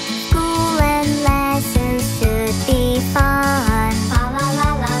 School and lessons should be fun. La la la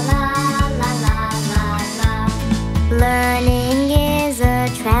la la la la la la. Learning is a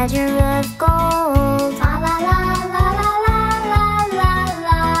treasure of gold. La la la la la la la la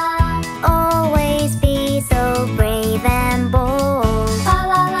la. Always be so brave and bold. La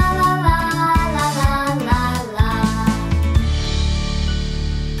la la la la la la la la.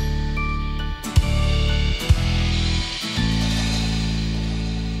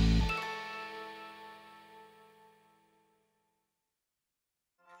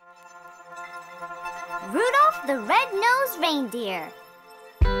 Rudolph the Red-Nosed Reindeer.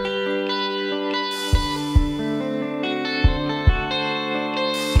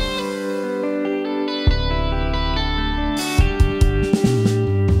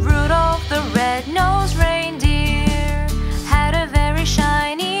 Rudolph the red-nosed reindeer had a very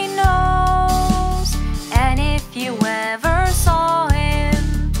shiny nose, and if you ever saw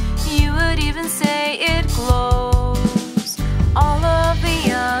him, you would even say it glows. All of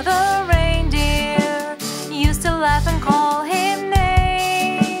the other reindeer used to laugh and call him names.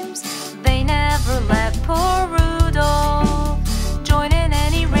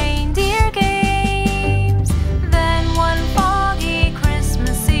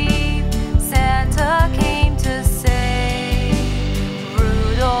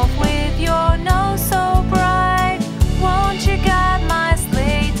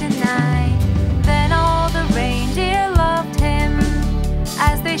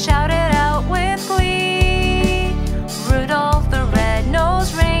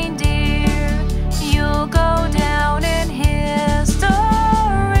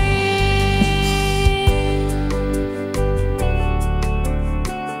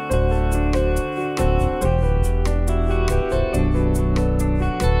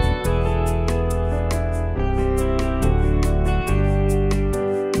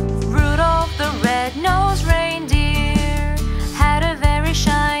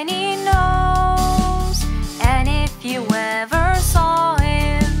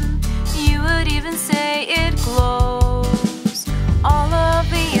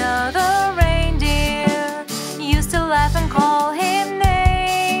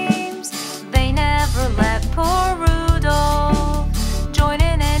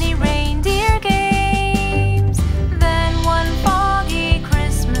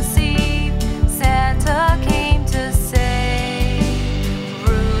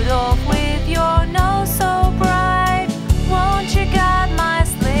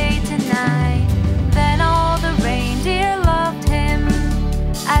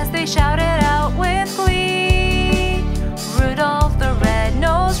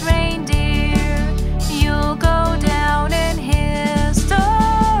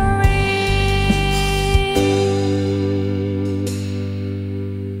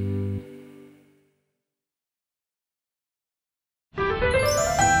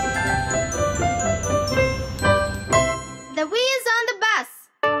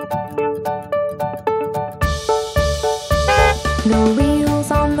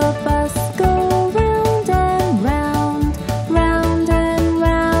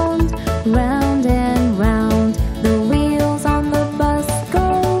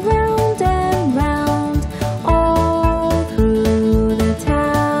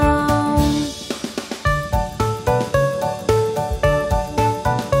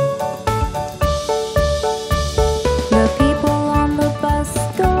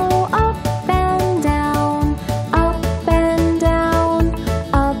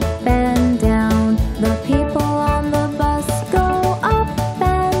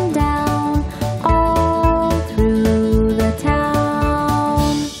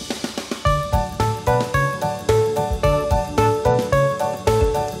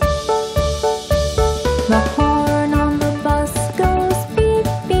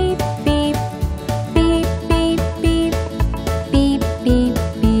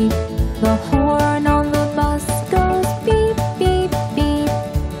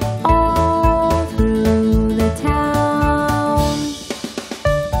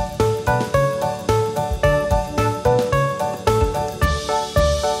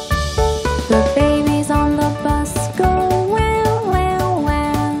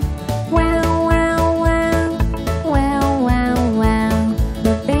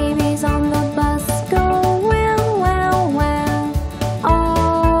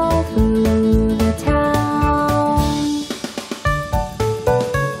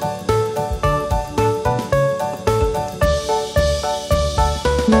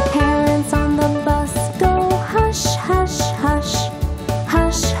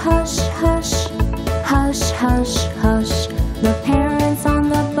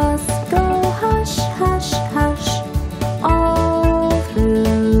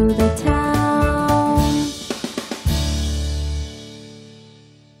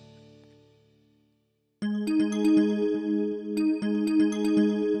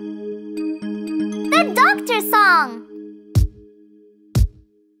 song.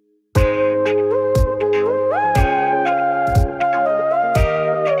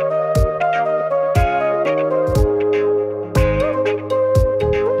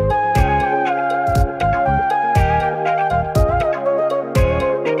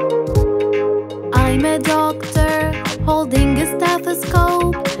 I'm a doctor holding a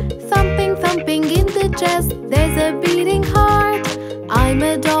stethoscope, thumping, thumping in the chest. There's a beating heart. I'm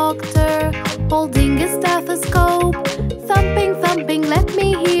a doctor holding a stethoscope, thumping, thumping. Let me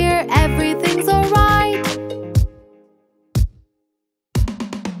hear. Everything's alright.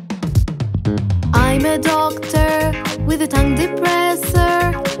 I'm a doctor with a tongue depressor.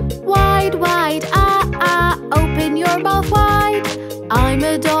 Wide, wide, ah, ah. Open your mouth wide. I'm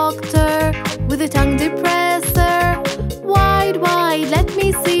a doctor with a tongue depressor. Wide, wide, let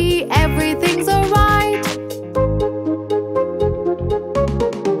me see. Everything's alright.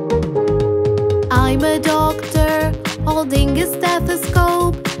 I'm a doctor holding a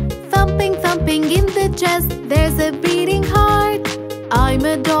stethoscope, thumping, thumping in the chest. There's a beating heart. I'm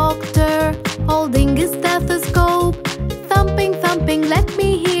a doctor holding a stethoscope, thumping, thumping. Let me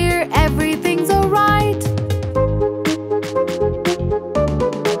hear. Everything's alright.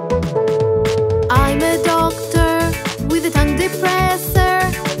 I'm a doctor with a tongue depressor.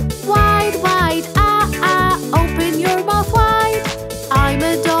 Wide, wide, ah, ah. Open your mouth wide. I'm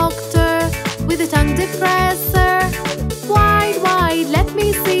a doctor with a tongue depressor. Wide, wide, let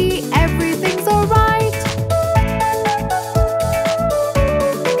me see. Everything's alright.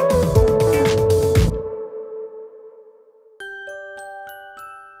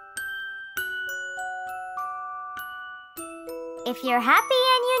 If you're happy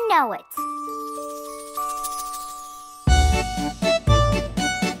and you know it.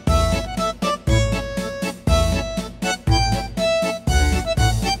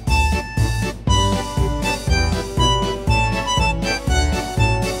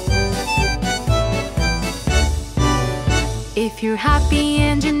 If you're happy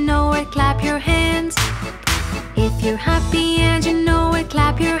and you know it, clap your hands. If you're happy and you know it,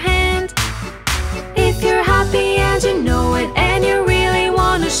 clap your hands. If you're happy and you know it, and you really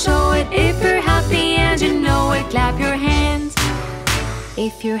want to show it. If you're happy and you know it, clap your hands.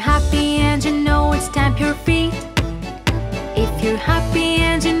 If you're happy and you know it, stamp your feet. If you're happy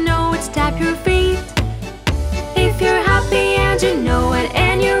and you know it, stamp your feet. If you're happy and you know it,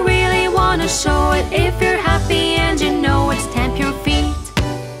 and you really want to show it. If you're happy and you know it, stamp your feet.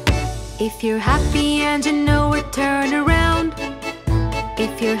 If you're happy and you know it, turn around.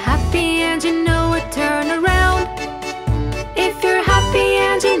 If you're happy and you know it, turn around. If you're happy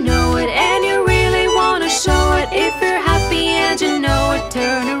and you know it, and you really want to show it. If you're happy and you know it,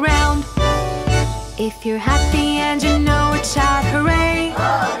 turn around. If you're happy and you know it, shout hooray.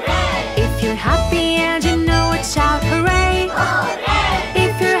 Hooray! If you're happy and you know it, shout hooray. Hooray!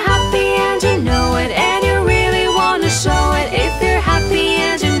 If you're happy and you know it, and you really want to show it. If you're happy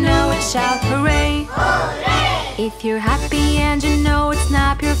and you know it, shout hooray. Hooray! If you're happy and you know it,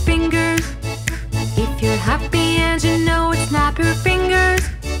 snap your fingers. If you're happy and you know it, snap your fingers.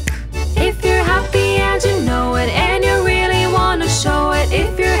 If you're happy and you know it, and you really want to show it.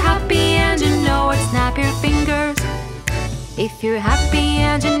 If you're happy and you know it, snap your fingers. If you're happy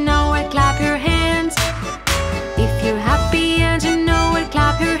and you know it, clap your hands. If you're happy and you know it,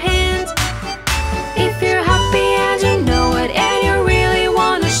 clap your hands. If you're happy and you know it, and you really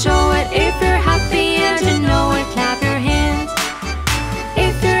want to show it. If you're happy and you know it, clap your hands.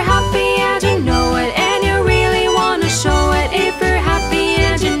 If you're happy and you know it, and you really want to show it. If you're happy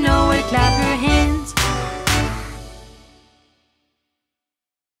and you know it, clap your hands.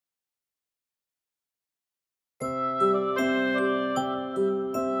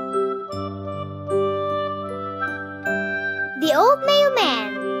 The Old Mailman.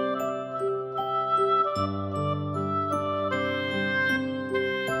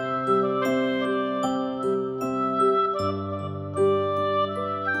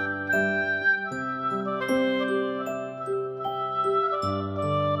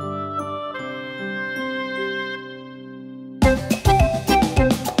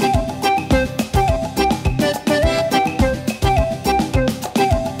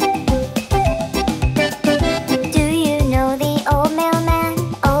 Do you know the old mailman?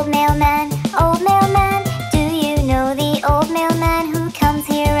 Old mailman, old mailman. Do you know the old mailman who comes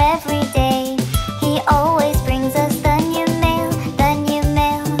here every day? He always brings us the new mail, the new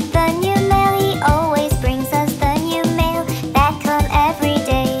mail, the new mail. He always brings us the new mail that come every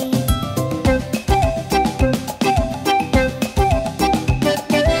day.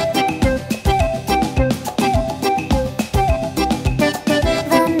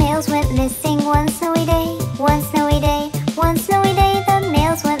 The mails went missing once a day, once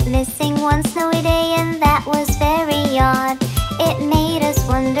one snowy day, and that was very odd. It made us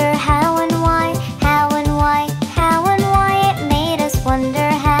wonder how and why, how and why, how and why. It made us wonder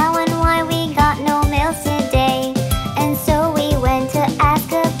how and why we got no mail today. And so we went to ask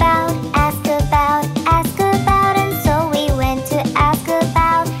about, ask about, ask about. And so we went to ask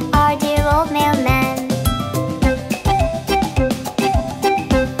about our dear old mailman.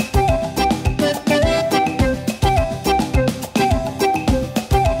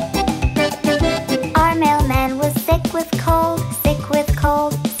 Our mailman was sick with cold, sick with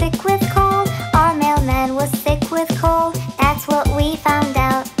cold, sick with cold. Our mailman was sick with cold, that's what we found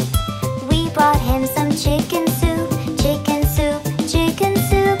out. We brought him some chicken soup, chicken soup, chicken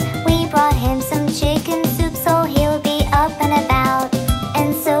soup. We brought him some chicken soup so he'll be up and about.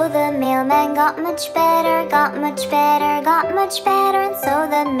 And so the mailman got much better, got much better, got much better. And so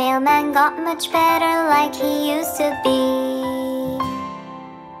the mailman got much better like he used to be.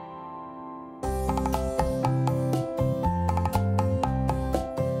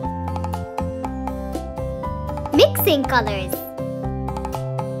 Mixing colors.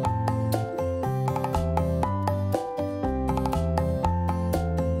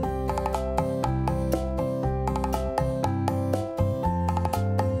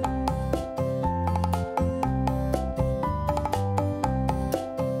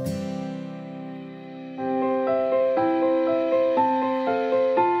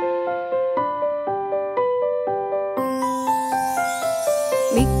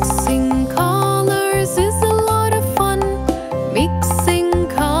 Mixing colors is a lot of fun. Mixing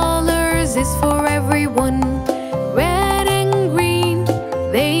colors is for everyone. Red and green,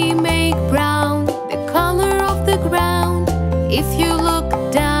 they make brown, the color of the ground. If you look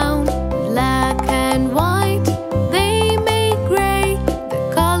down, black and white, they make gray,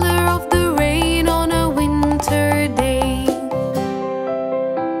 the color of the rain on a winter day.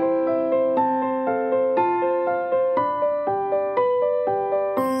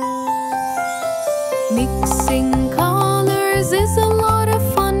 Mixing colors is a lot of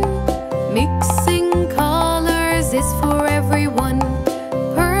fun. Mixing colors is for everyone.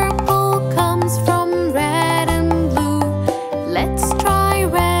 Purple comes from red and blue. Let's try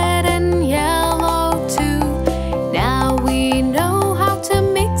red and yellow too. Now we know how to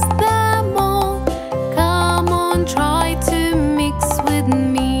mix them all. Come on, try to mix with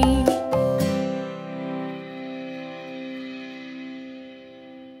me.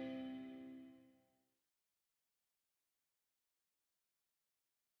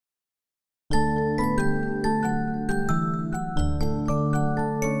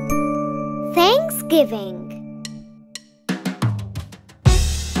 Thanksgiving.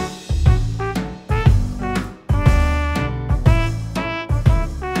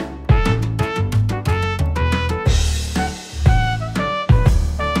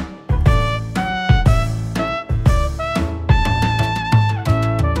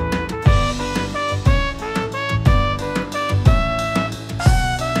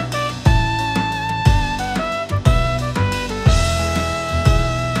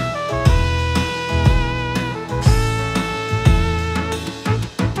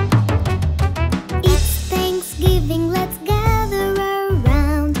 It's Thanksgiving, let's gather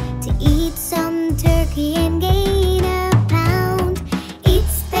around to eat some turkey and gain a pound.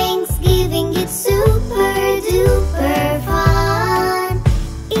 It's Thanksgiving, it's super duper fun.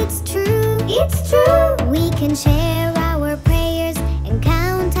 It's true, we can share our prayers and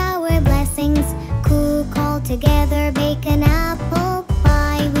count our blessings. Cook all together, bake an apple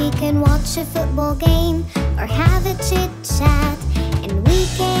pie. We can watch a football game or have a chit chat. And we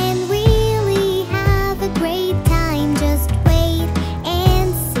can really have a great time. Just wait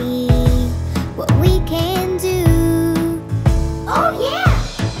and see what we can do. Oh yeah!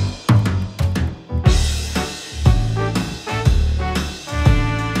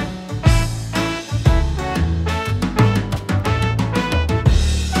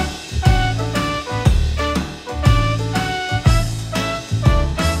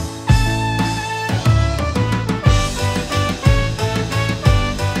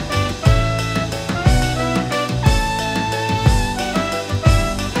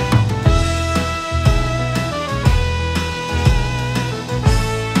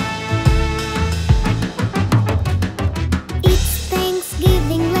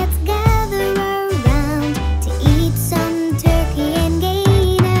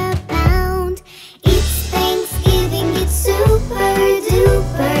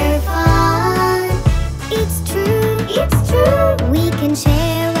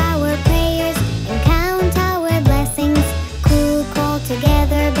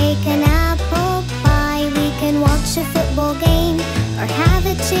 watch a football game or have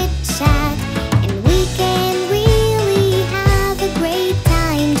a chit-chat, and we can really have a great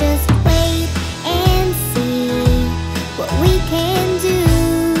time. Just wait and see what we can do.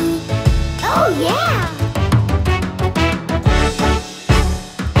 Oh yeah!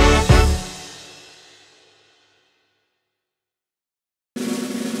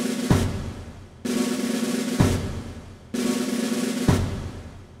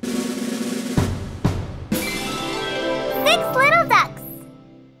 Six little ducks.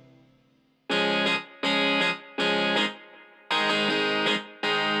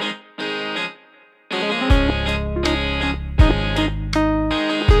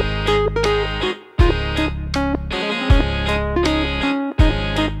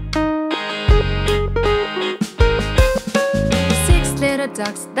 Six little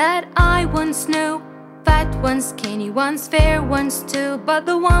ducks that I once knew. Fat ones, skinny ones, fair ones too. But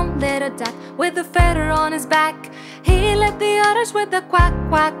the one little duck with a feather on his back, he led the others with a quack,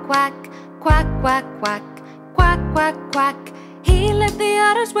 quack, quack. Quack, quack, quack. Quack, quack, quack. He led the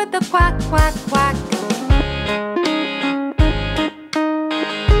others with a quack, quack, quack.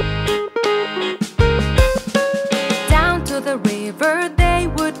 Down to the river they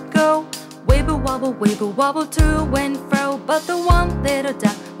would go, wibble wobble to and fro. But the one little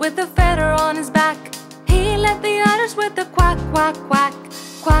duck with a feather on his back, he led the others with a quack, quack, quack.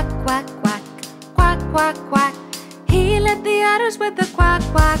 Quack, quack, quack. Quack, quack, quack. He led the others with a quack,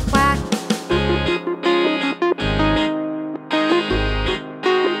 quack, quack.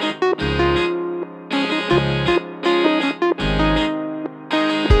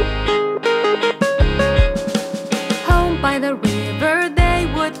 Home by the river they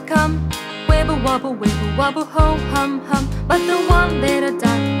would come, wibble wobble, ho hum hum. But the one little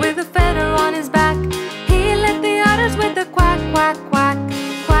duck with a feather on his back, he led the others with a quack, quack, quack.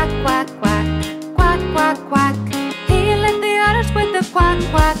 Quack, quack, quack. Quack, quack, quack. He led the others with a quack,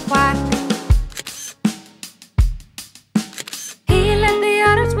 quack, quack. He led the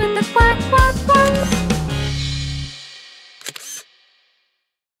others with a quack, quack, quack.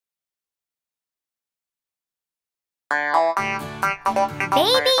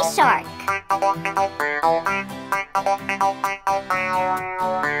 Baby shark.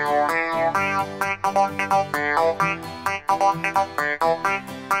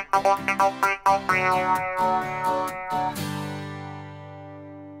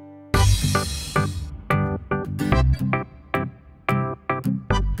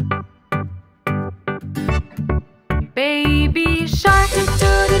 Baby shark,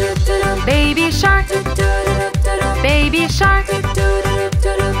 baby shark, baby shark,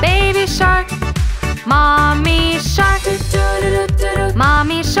 baby shark. Mommy shark,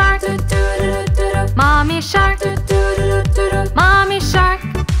 mommy shark, mommy shark, mommy shark.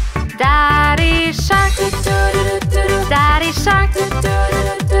 Daddy shark, daddy shark,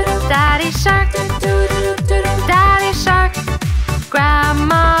 daddy shark, daddy shark.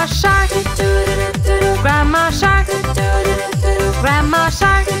 Grandma shark, grandma shark, grandma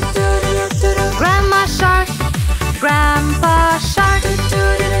shark, grandma shark. Grandpa shark,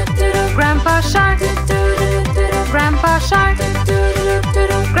 grandpa shark, grandpa shark,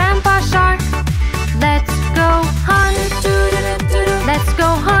 grandpa shark. Let's go hunt, let's go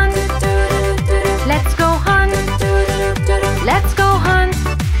hunt, let's go hunt, let's go hunt.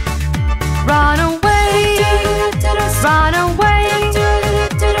 Run away, run away,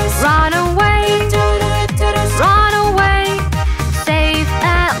 run away, run away. Safe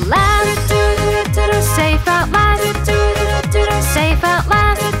at last, safe at last, safe at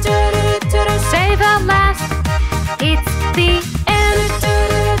last, safe at last. It's the end,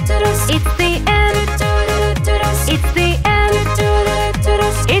 it's the end, it's the end, it's the end, it's the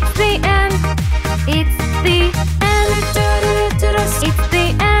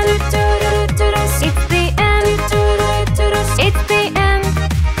end, it's the end, it's the end, it's the end.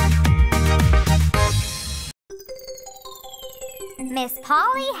 Miss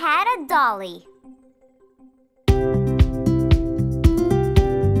Polly had a dolly.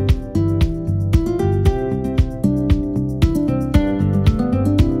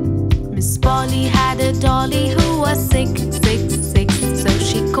 Miss Polly had a dolly who was sick, sick, sick. So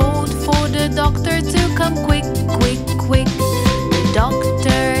she called for the doctor to come quick, quick, quick. The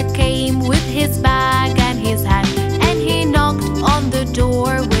doctor came with his bag and his hat, and he knocked on the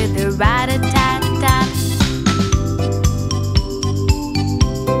door with a rat-a-tat-tat.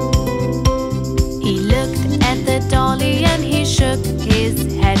 He looked at the dolly and he shook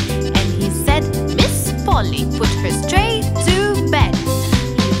his head, and he said, Miss Polly, put her straight to bed.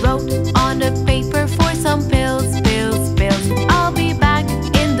 He wrote on a paper for some pills, pills, pills. I'll be back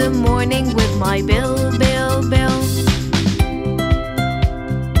in the morning with my bill, bill,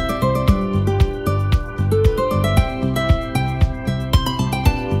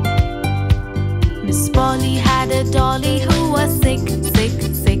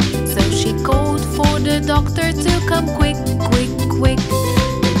 doctor to come quick, quick, quick.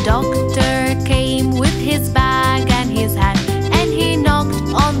 The doctor came with his bag and his hat, and he knocked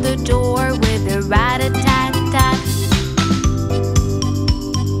on the door with a rat-a-tat-tat.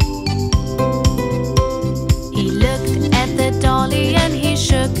 He looked at the dolly and he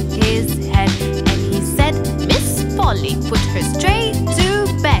shook his head, and he said, "Miss Polly, put her straight to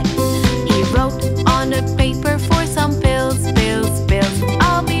bed." He wrote on a paper for some pills, pills, pills.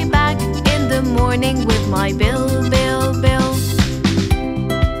 "I'll be back in the morning with my bill, bill, bill."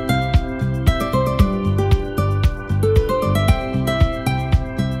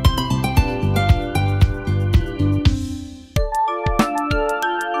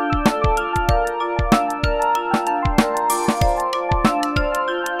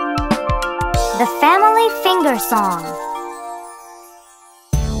 The Family Finger Song.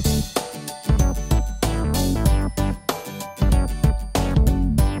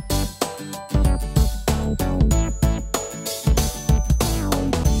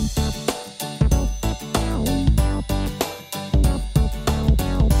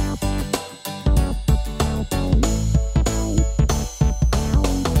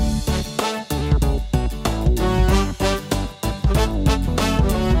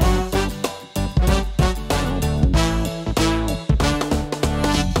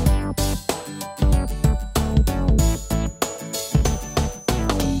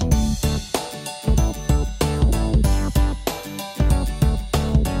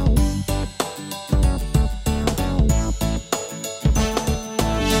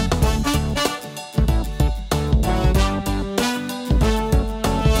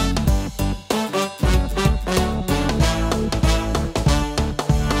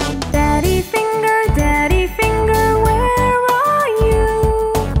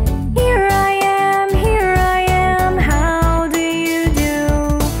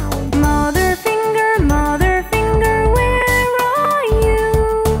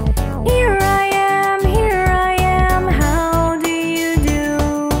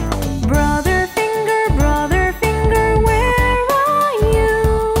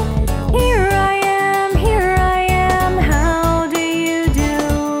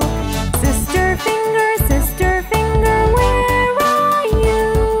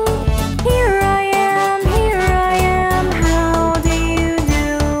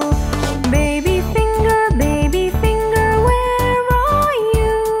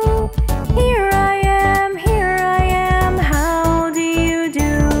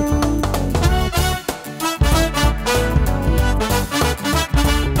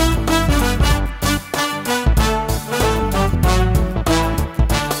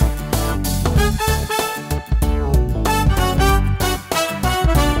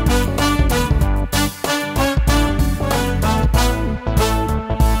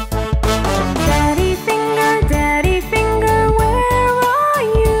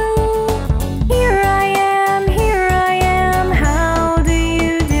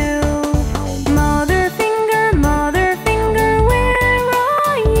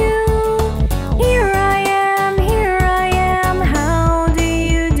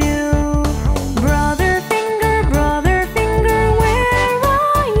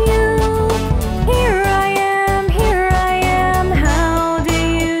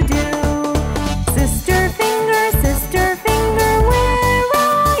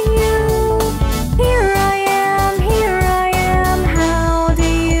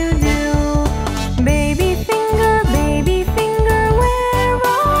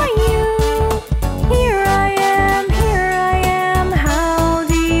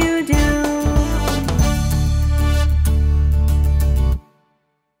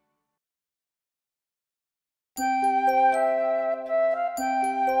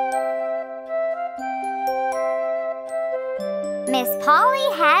 Miss Polly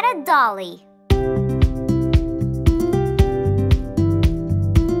had a dolly.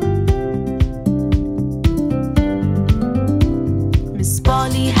 Miss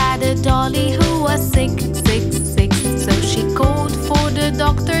Polly had a dolly who was sick, sick, sick. So she called for the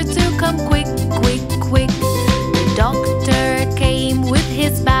doctor to come quick, quick, quick. The doctor came with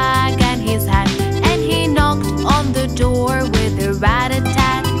his bag and his hat, and he knocked on the door with a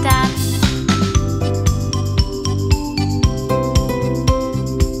rat-a-tat-tat.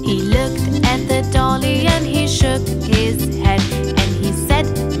 He looked at the dolly and he shook his head, and he said,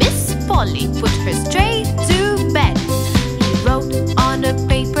 "Miss Polly, put her straight to bed." He wrote on a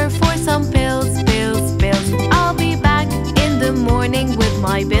paper for some pills, pills, pills. "I'll be back in the morning with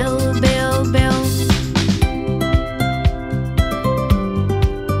my bill, bill,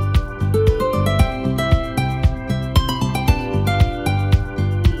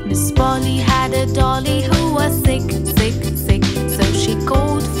 Miss Polly had a dolly who was sick, sick, sick. So she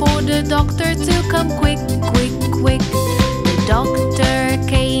called for the doctor to come quick, quick, quick. The doctor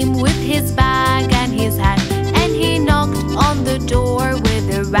came with his bag and his hat, and he knocked on the door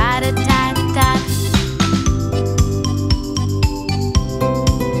with a rat-a-tat-tat.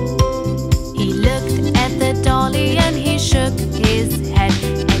 He looked at the dolly and he shook his head,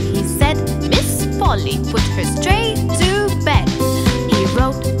 and he said, Miss Polly, put her straight to bed. He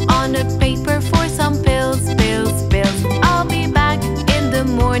wrote on a paper for some pills, pills, pills. I'll be back in the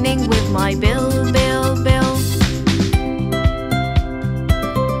morning with my bill, bill, bill.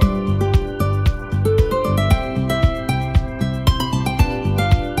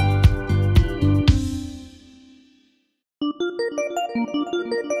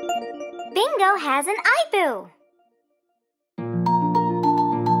 Bingo has an eye boo.